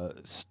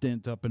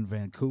stint up in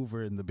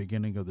Vancouver in the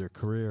beginning of their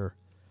career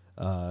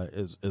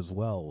as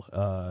well.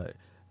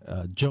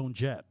 Joan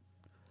Jett.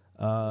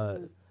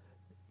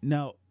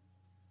 Now,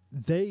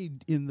 they,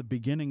 in the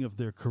beginning of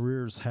their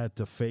careers, had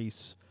to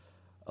face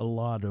a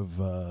lot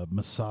of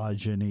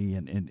misogyny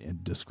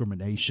and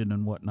discrimination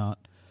and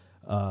whatnot.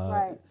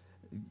 Right.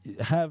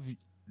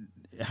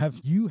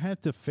 Have you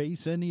had to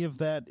face any of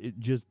that?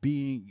 Just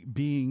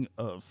being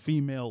a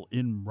female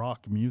in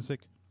rock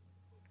music.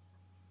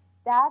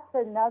 That's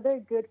another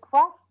good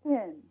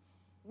question.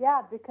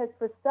 Yeah, because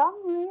for some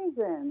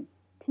reason,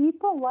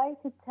 people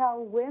like to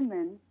tell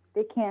women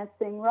they can't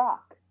sing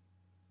rock.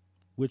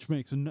 Which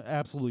makes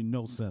absolutely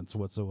no sense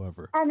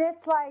whatsoever. And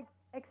it's like,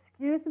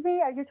 excuse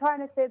me, are you trying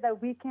to say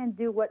that we can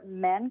do what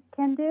men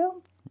can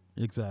do?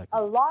 Exactly.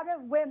 A lot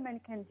of women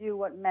can do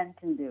what men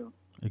can do.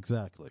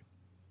 Exactly.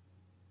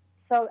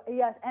 So,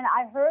 yes, and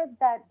I heard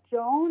that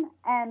Joan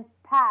and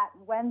Pat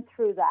went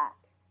through that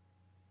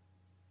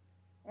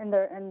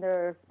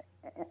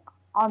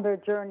on their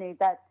journey,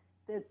 that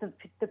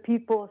the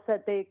people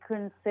said they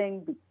couldn't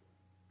sing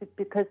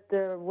because they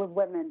were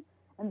women,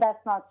 and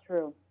that's not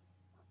true.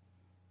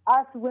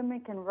 Us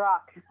women can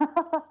rock.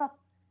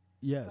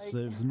 Yes,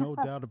 there's no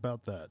doubt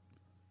about that.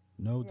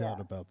 No doubt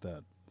about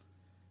that.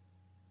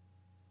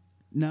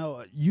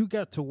 Now, you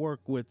got to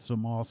work with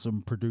some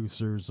awesome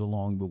producers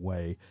along the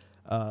way.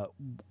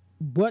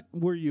 What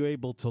were you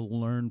able to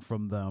learn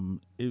from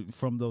them,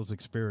 from those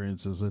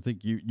experiences? I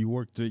think you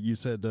worked, you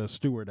said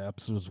Stuart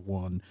Epps was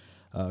one,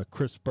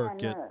 Chris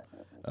Burkett.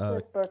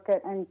 Chris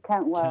Burkett and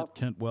Kent Wells.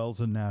 Kent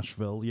Wells in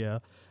Nashville, yeah.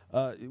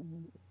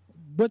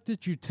 What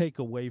did you take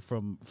away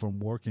from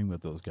working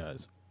with those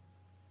guys?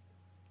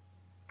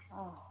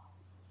 Oh,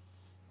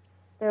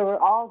 they were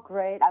all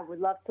great. I would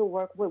love to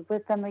work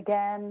with them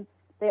again.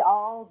 They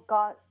all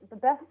got, the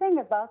best thing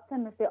about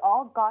them is they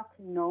all got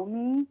to know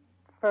me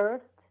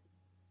first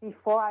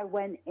before I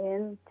went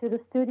into the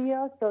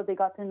studio, so they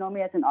got to know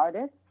me as an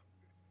artist.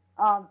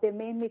 They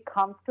made me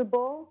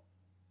comfortable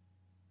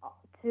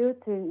too,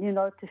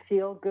 to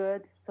feel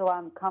good, so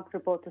I'm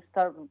comfortable to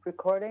start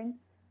recording.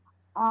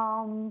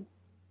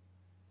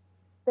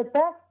 The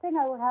best thing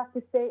I would have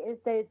to say is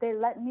they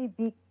let me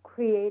be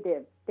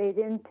creative. They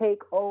didn't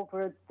take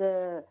over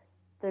the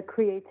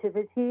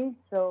creativity,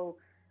 so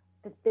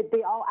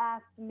they all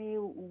asked me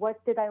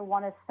what did I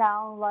want to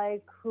sound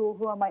like,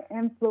 who are my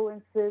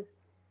influences,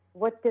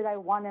 what did I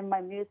want in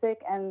my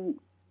music, and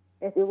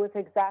it was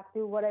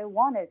exactly what I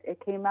wanted. It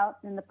came out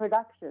in the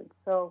production.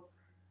 So,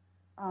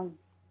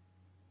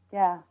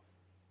 yeah.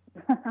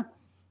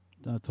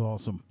 That's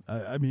awesome.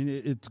 I mean,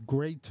 it's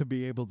great to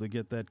be able to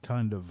get that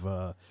kind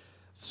of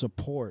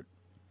support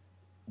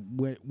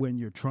when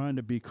you're trying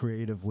to be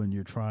creative, when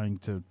you're trying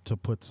to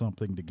put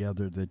something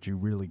together that you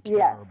really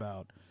care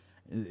about.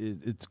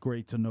 It's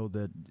great to know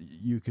that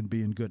you can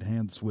be in good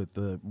hands with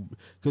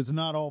because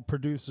not all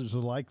producers are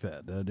like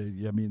that.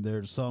 I mean,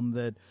 there's some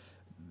that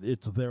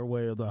it's their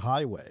way or the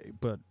highway,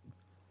 but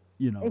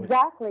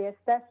exactly,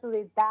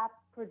 especially that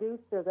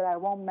producer that I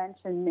won't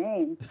mention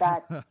names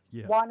that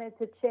wanted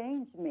to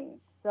change me.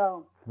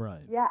 So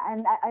right, yeah,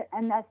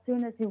 and as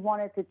soon as he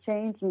wanted to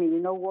change me,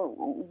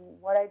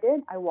 what I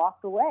did? I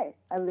walked away.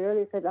 I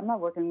literally said, "I'm not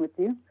working with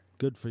you."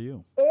 Good for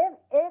you.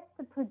 If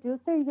the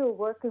producer you're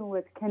working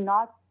with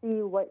cannot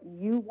see what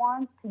you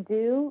want to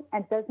do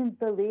and doesn't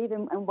believe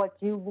in what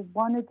you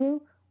want to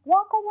do,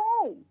 walk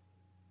away.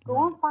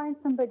 Go and find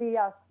somebody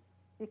else,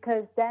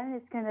 because then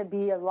it's going to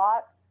be a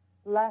lot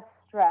less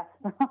stress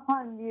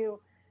on you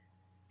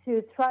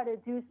to try to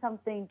do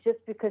something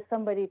just because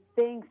somebody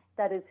thinks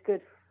that it's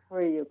good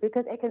for you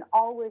because it can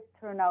always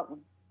turn out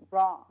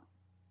wrong.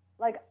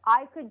 Like,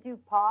 I could do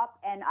pop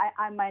and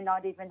I might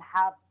not even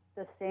have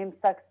the same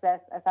success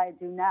as I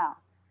do now.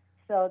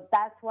 So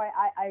that's why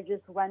I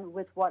just went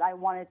with what I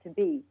wanted to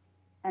be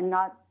and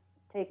not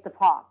take the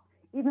pop,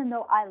 even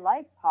though I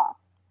like pop,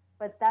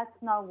 but that's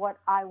not what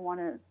I want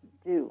to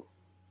do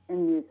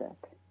in music.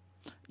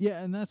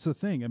 Yeah, and that's the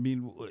thing. I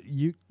mean,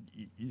 you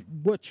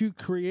what you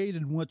create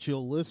and what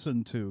you'll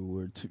listen to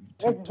are two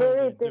It's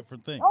totally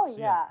different things. Oh,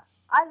 yeah.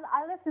 I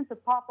listen to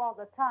pop all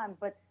the time,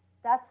 but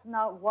that's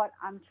not what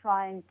I'm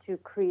trying to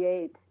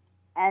create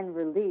and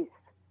release.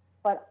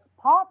 But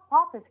pop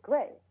is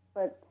great,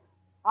 but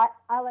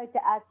I like to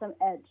add some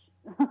edge.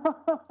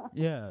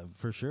 Yeah,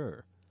 for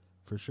sure.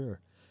 For sure.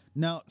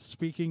 Now,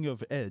 speaking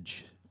of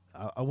edge,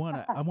 I want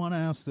to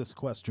ask this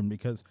question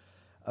because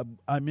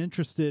I'm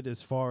interested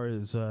as far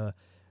as the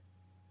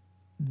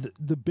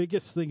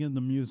biggest thing in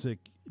the music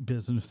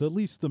business, at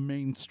least the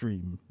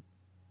mainstream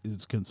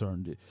is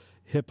concerned,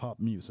 hip hop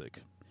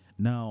music.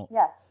 Now,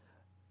 Yes.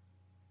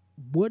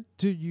 what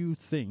do you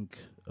think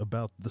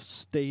about the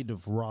state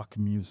of rock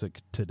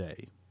music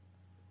today?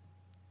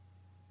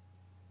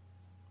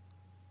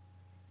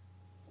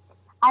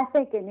 I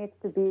think it needs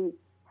to be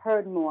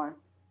heard more.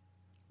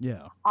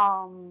 Yeah.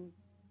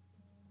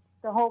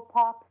 The whole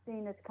pop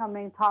scene is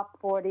coming top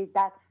 40,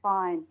 that's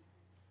fine.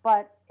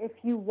 But if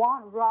you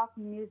want rock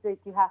music,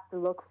 you have to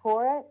look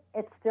for it.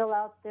 It's still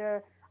out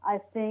there. I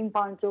think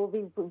Bon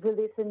Jovi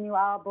released a new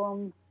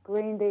album.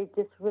 Green Day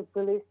just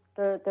released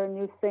their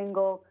new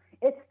single.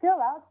 It's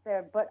still out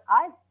there, but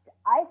I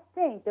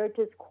think they're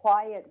just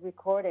quiet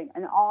recording,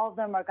 and all of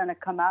them are going to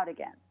come out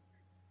again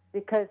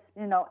because,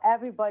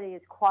 everybody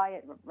is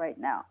quiet right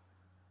now.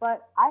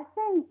 But I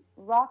think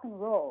rock and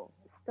roll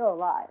is still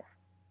alive.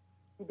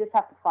 You just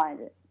have to find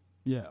it.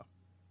 Yeah.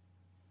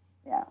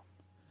 Yeah.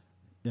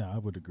 Yeah, I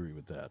would agree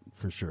with that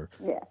for sure.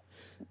 Yeah.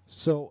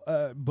 So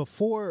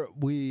before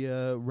we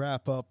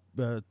wrap up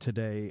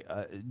today,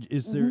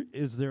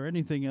 is there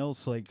anything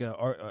else like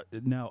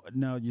now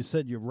you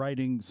said you're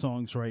writing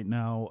songs right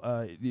now,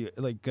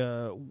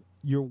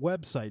 your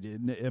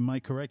website? Am I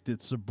correct?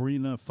 It's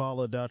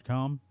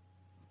SabrinaFallah.com?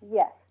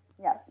 Yes.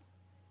 Yes.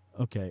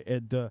 Okay,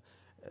 and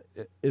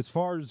as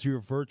far as your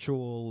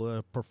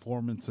virtual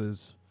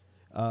performances,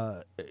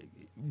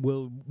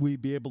 will we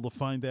be able to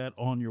find that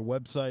on your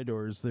website,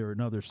 or is there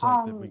another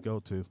site that we go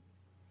to?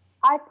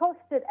 I post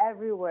it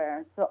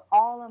everywhere. So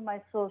all of my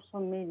social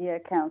media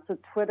accounts, so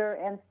Twitter,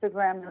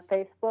 Instagram, and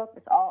Facebook,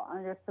 it's all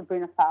under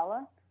Sabrina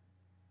Fallah.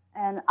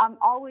 And I'm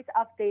always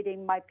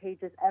updating my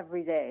pages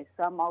every day.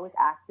 So I'm always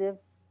active.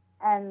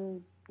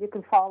 And you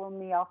can follow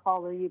me. I'll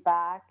follow you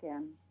back.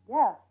 And,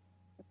 yeah,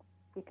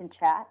 we can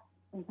chat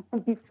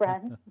and be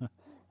friends.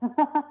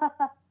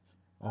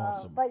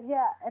 Awesome. But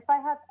yeah, if I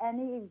have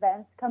any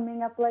events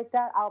coming up like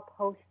that, I'll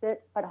post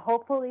it. But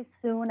hopefully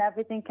soon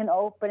everything can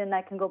open and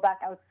I can go back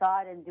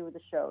outside and do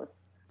the shows.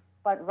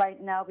 But right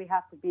now we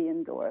have to be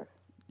indoors.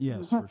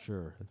 Yes, for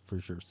sure.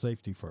 For sure.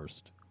 Safety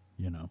first,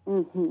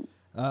 Mm-hmm.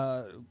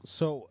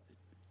 So,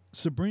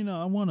 Sabrina,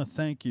 I want to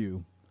thank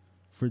you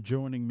for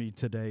joining me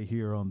today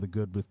here on The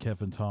Good with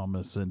Kevin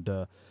Thomas. And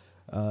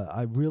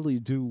I really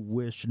do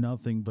wish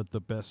nothing but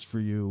the best for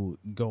you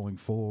going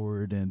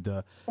forward. And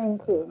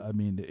Thank you. I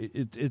mean,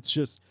 it's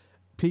just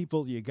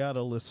people, you got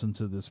to listen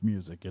to this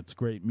music. It's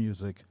great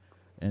music.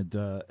 And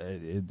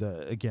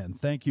again,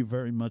 thank you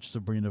very much,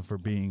 Sabrina, for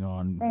being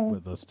on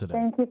with us today.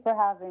 Thank you for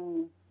having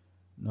me.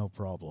 No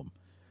problem.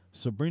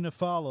 Sabrina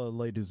Fallah,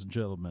 ladies and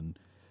gentlemen.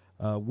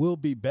 We'll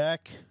be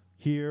back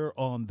here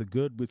on The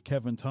Good with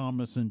Kevin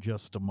Thomas in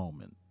just a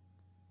moment.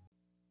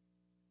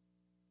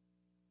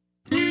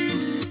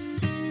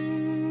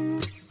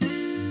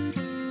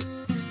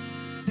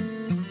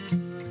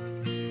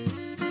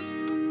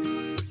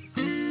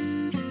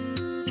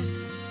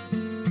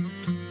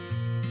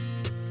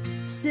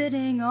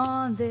 Sitting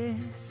on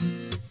this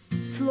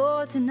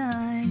floor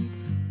tonight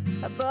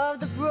above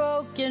the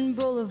broken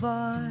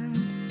boulevard,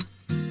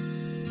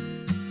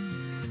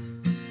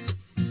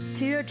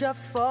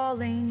 teardrops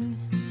falling,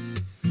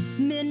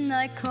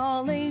 midnight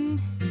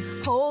calling,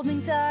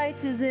 holding tight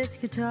to this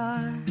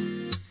guitar.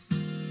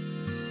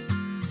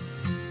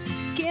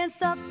 Can't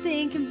stop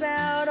thinking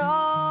about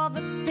all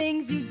the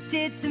things you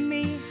did to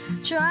me,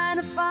 trying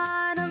to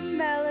find a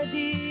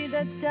melody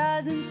that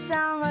doesn't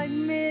sound like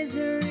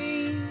misery.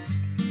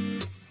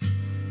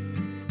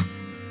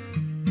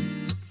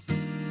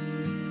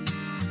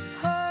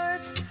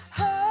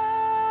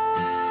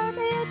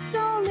 It's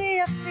only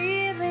a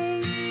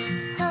feeling.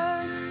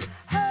 Hurt,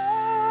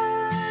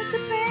 the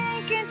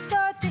pain can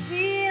start the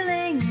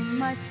healing in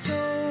my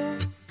soul.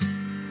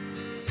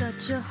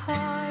 Such a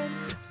hard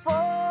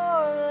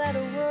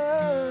four-letter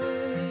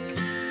word.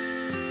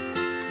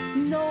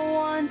 No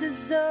one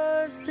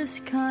deserves this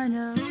kind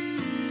of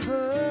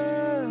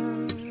hurt.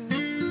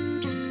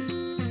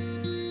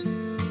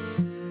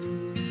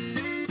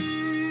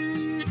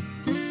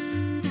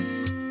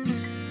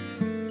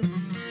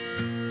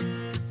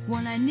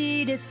 When I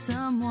needed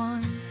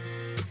someone,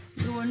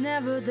 you were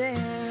never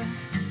there.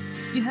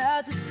 You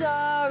had to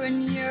star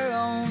in your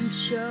own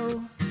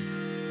show.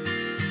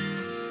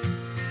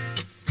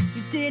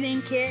 You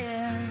didn't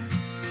care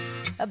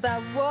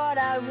about what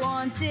I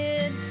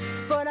wanted,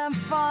 but I'm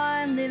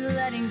finally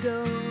letting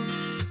go of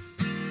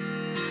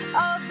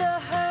the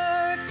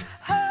hurt.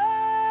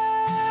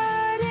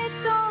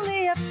 It's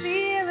only a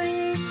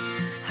feeling.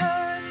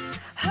 Hurt.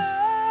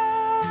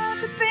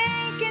 The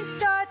pain can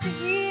start the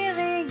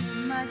healing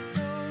in my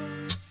soul.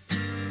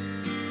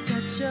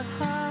 Such a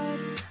hard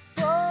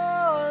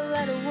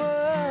four-letter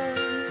word.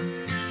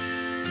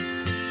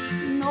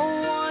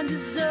 No one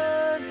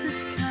deserves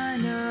this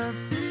kind of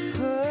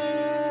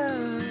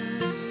hurt.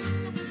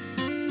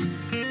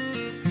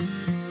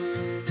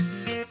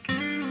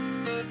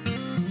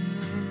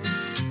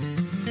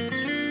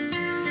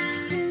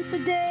 Since the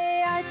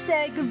day I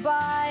said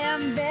goodbye,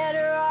 I'm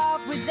better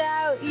off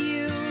without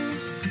you.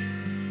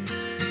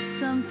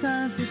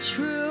 Sometimes the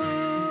truth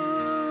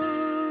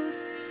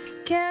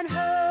can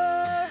hurt.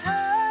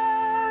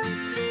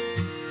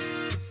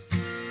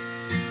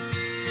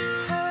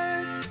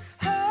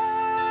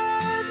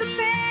 The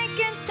pain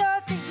can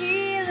start the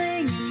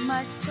healing in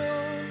my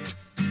soul.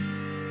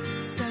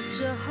 Such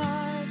a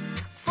hard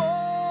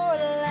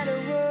four-letter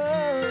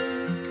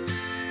word.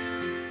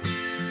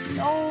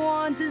 No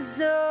one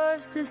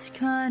deserves this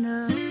kind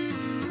of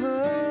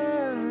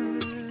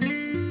hurt.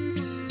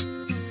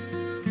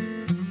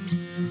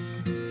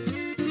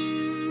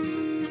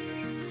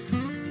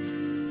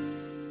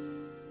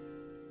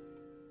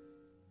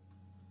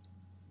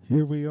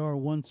 Here we are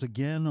once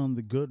again on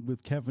The Good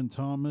with Kevin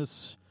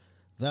Thomas.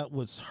 That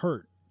was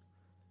Hurt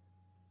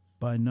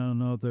by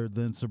none other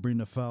than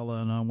Sabrina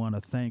Fallah, and I want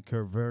to thank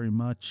her very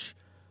much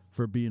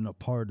for being a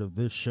part of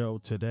this show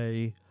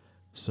today.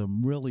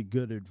 Some really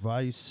good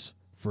advice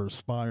for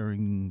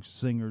aspiring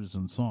singers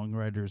and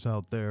songwriters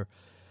out there,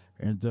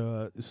 and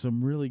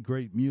some really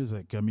great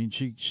music. I mean,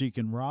 she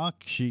can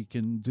rock, she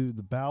can do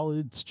the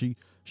ballads,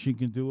 she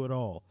can do it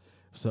all.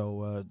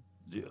 So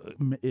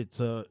it's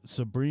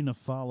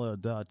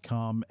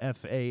SabrinaFallah.com,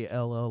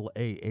 Fallah.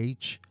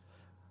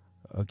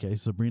 Okay,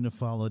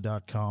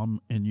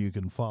 SabrinaFallah.com, and you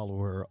can follow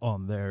her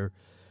on there.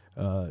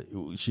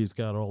 She's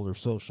got all her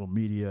social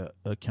media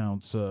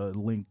accounts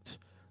linked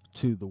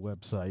to the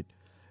website.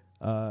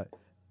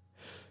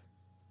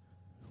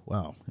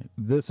 Wow,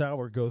 this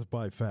hour goes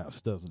by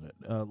fast, doesn't it?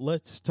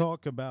 Let's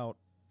talk about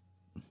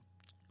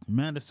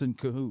Madison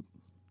Cahoot.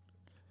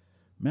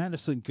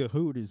 Madison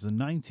Cahoot is a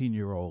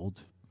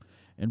 19-year-old,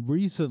 and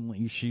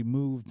recently she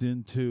moved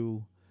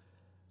into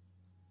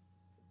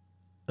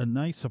a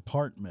nice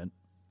apartment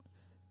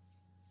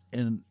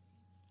in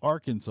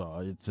Arkansas.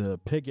 It's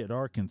Piggott,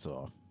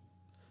 Arkansas.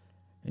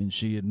 And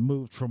she had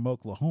moved from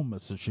Oklahoma,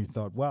 so she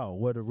thought, wow,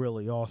 what a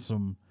really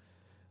awesome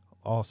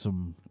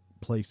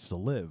place to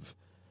live.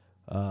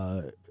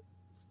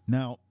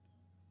 Now,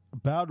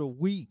 about a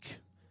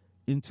week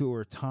into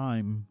her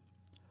time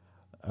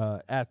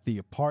at the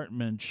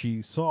apartment,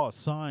 she saw a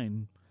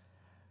sign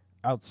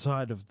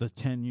outside of the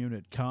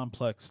 10-unit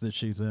complex that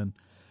she's in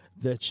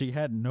that she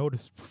hadn't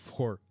noticed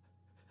before.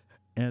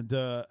 And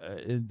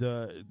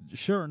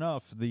sure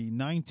enough, the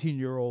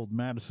 19-year-old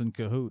Madison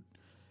Cahoot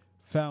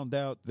found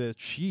out that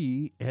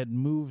she had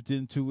moved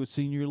into a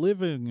senior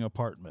living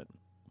apartment,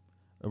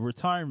 a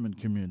retirement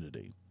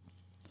community.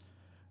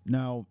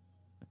 Now,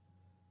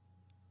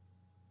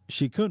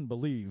 she couldn't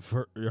believe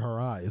her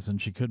eyes,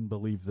 and she couldn't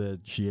believe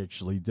that she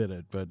actually did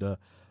it. But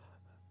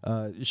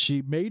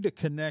she made a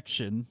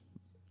connection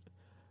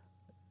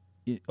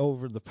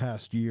over the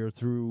past year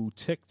through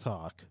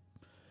TikTok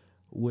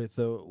with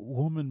a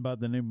woman by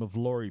the name of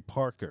Lori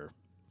Parker,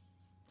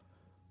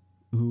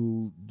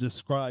 who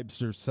describes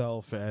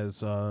herself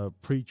as a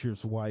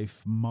preacher's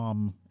wife,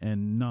 mom,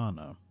 and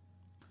nana.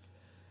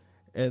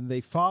 And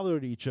they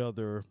followed each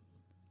other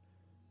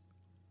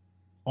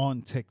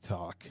on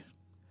TikTok,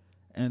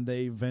 and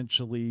they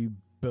eventually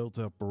built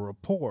up a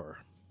rapport.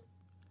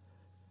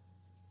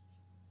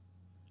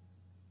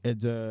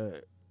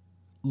 And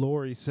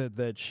Lori said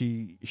that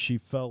she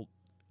felt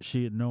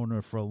she had known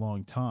her for a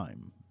long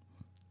time.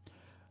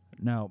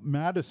 Now,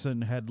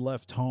 Madison had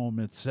left home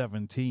at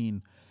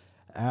 17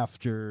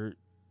 after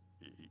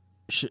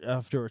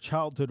a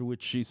childhood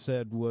which she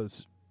said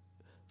was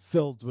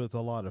filled with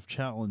a lot of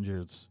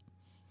challenges.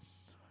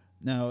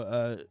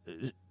 Now,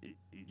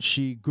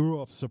 she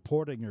grew up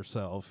supporting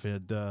herself,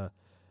 and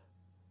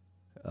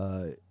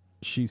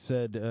she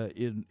said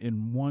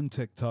in one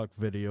TikTok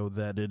video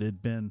that it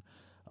had been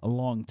a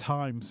long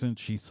time since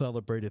she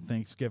celebrated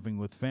Thanksgiving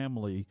with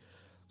family,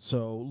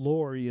 so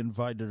Lori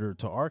invited her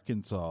to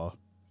Arkansas.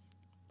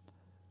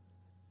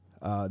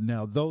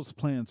 Now, those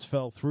plans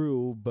fell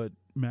through, but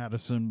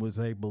Madison was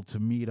able to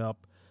meet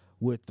up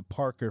with the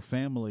Parker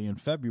family in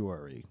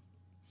February.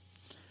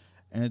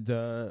 And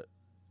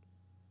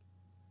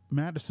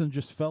Madison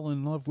just fell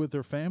in love with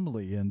her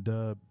family, and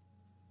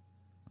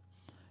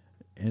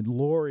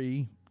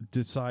Lori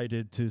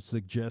decided to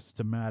suggest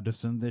to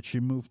Madison that she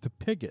move to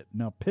Piggott.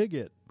 Now,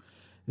 Piggott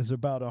is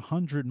about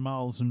 100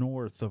 miles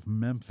north of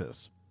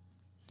Memphis.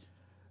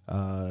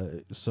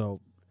 So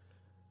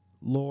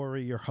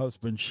Lori, her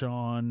husband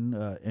Sean,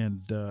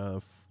 and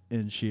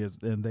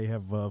they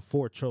have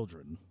 4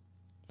 children.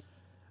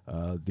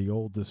 The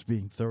oldest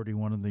being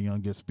 31 and the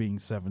youngest being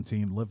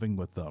 17, living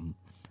with them.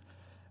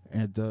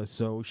 And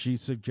so she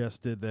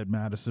suggested that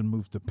Madison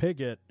move to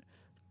Piggott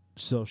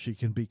so she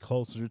can be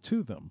closer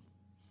to them.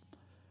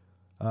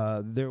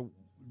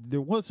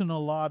 There wasn't a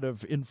lot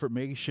of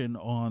information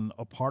on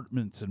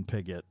apartments in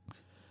Piggott,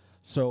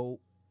 so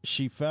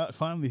she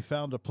finally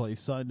found a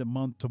place, signed a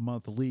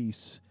month-to-month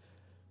lease,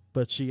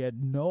 but she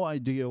had no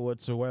idea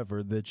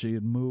whatsoever that she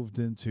had moved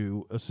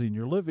into a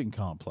senior living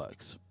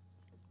complex.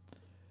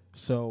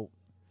 So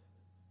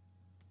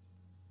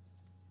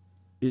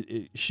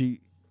she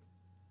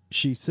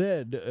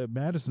said,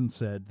 Madison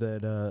said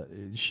that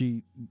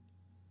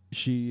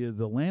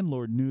the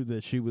landlord knew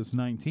that she was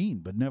 19,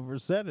 but never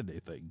said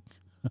anything.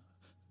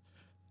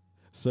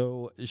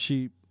 So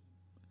she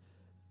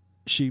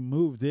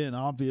moved in.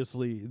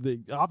 Obviously they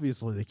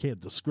can't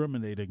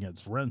discriminate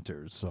against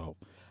renters. So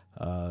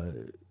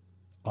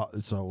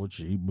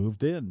she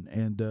moved in,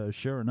 and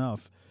sure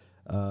enough,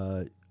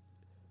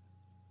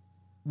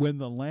 when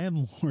the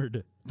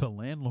landlord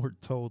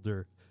told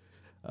her,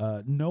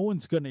 no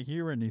one's going to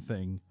hear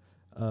anything.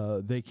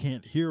 They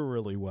can't hear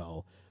really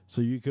well,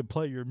 so you could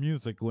play your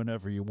music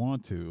whenever you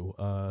want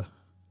to.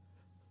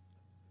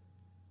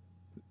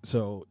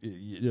 So,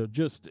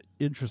 just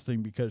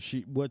interesting, because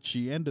what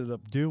she ended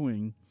up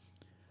doing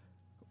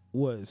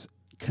was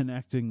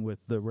connecting with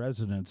the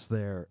residents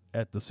there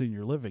at the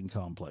senior living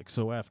complex.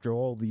 So after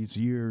all these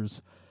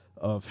years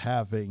of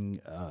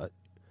having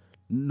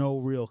no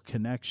real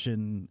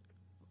connection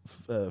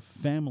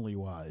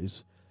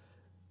family-wise,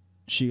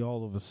 she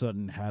all of a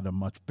sudden had a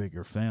much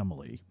bigger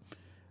family.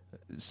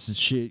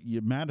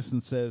 Madison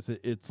says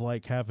it's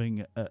like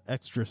having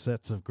extra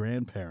sets of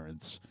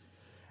grandparents,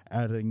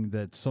 adding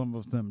that some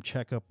of them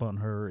check up on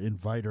her,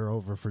 invite her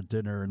over for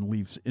dinner,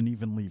 and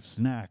even leave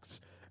snacks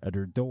at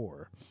her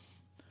door.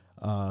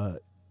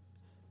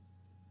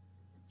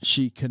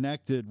 She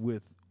connected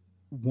with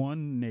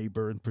one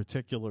neighbor in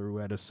particular who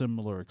had a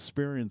similar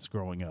experience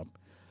growing up.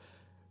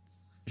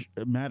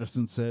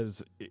 Madison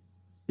says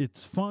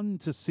it's fun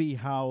to see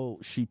how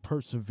she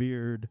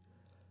persevered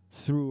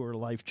through her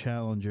life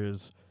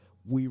challenges.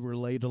 We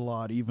relate a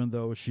lot, even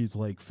though she's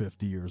like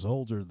 50 years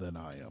older than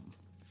I am.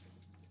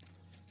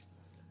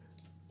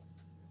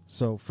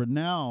 So for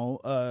now,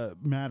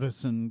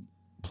 Madison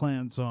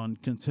plans on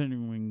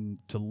continuing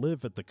to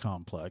live at the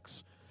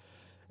complex,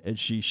 and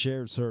she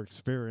shares her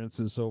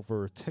experiences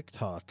over a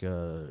TikTok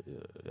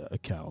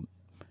account.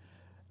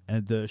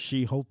 And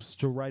she hopes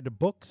to write a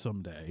book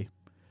someday,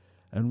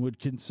 and would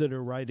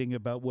consider writing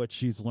about what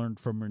she's learned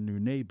from her new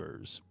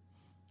neighbors.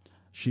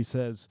 She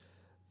says,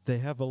 they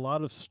have a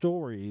lot of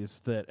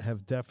stories that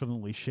have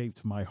definitely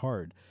shaped my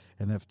heart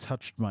and have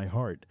touched my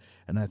heart,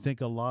 and I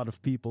think a lot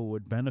of people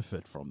would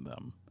benefit from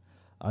them.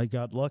 I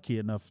got lucky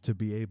enough to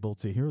be able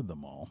to hear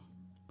them all.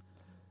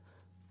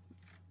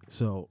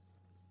 So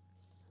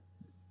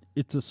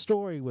it's a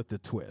story with a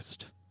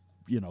twist,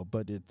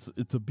 but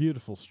it's a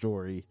beautiful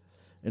story,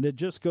 and it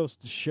just goes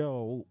to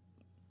show,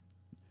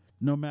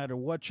 no matter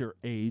what your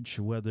age,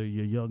 whether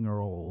you're young or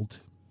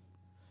old,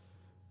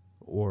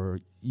 or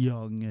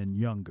young and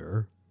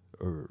younger,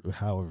 or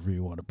however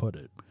you want to put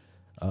it,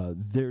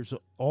 there's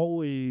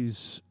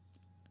always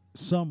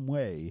some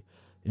way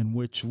in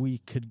which we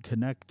could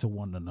connect to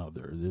one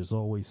another. There's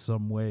always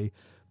some way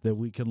that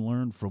we can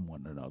learn from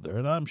one another.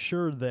 And I'm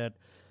sure that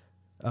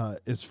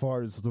as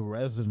far as the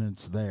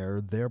residents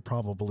there, they're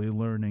probably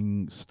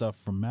learning stuff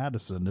from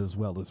Madison as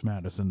well as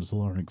Madison is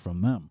learning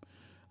from them.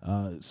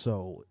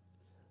 So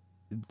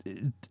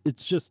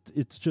it's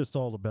just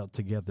all about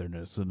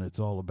togetherness, and it's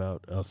all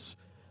about us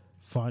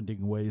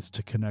finding ways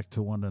to connect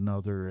to one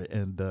another,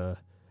 and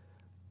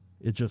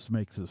it just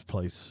makes this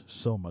place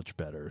so much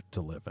better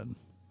to live in.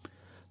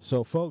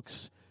 So,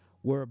 folks,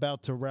 we're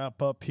about to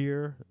wrap up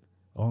here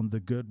on The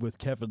Good with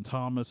Kevin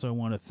Thomas. I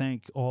want to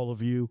thank all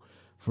of you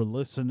for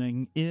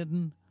listening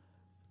in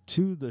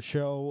to the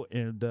show,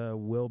 and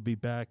we'll be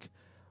back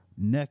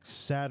next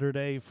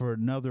Saturday for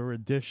another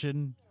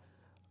edition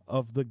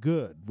of The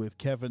Good with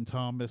Kevin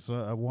Thomas.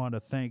 I want to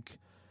thank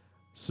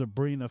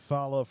Sabrina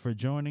Fallah for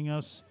joining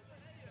us,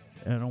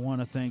 and I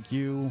want to thank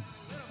you,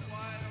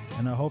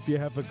 and I hope you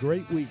have a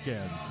great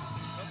weekend.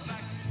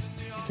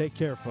 Take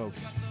care,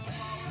 folks.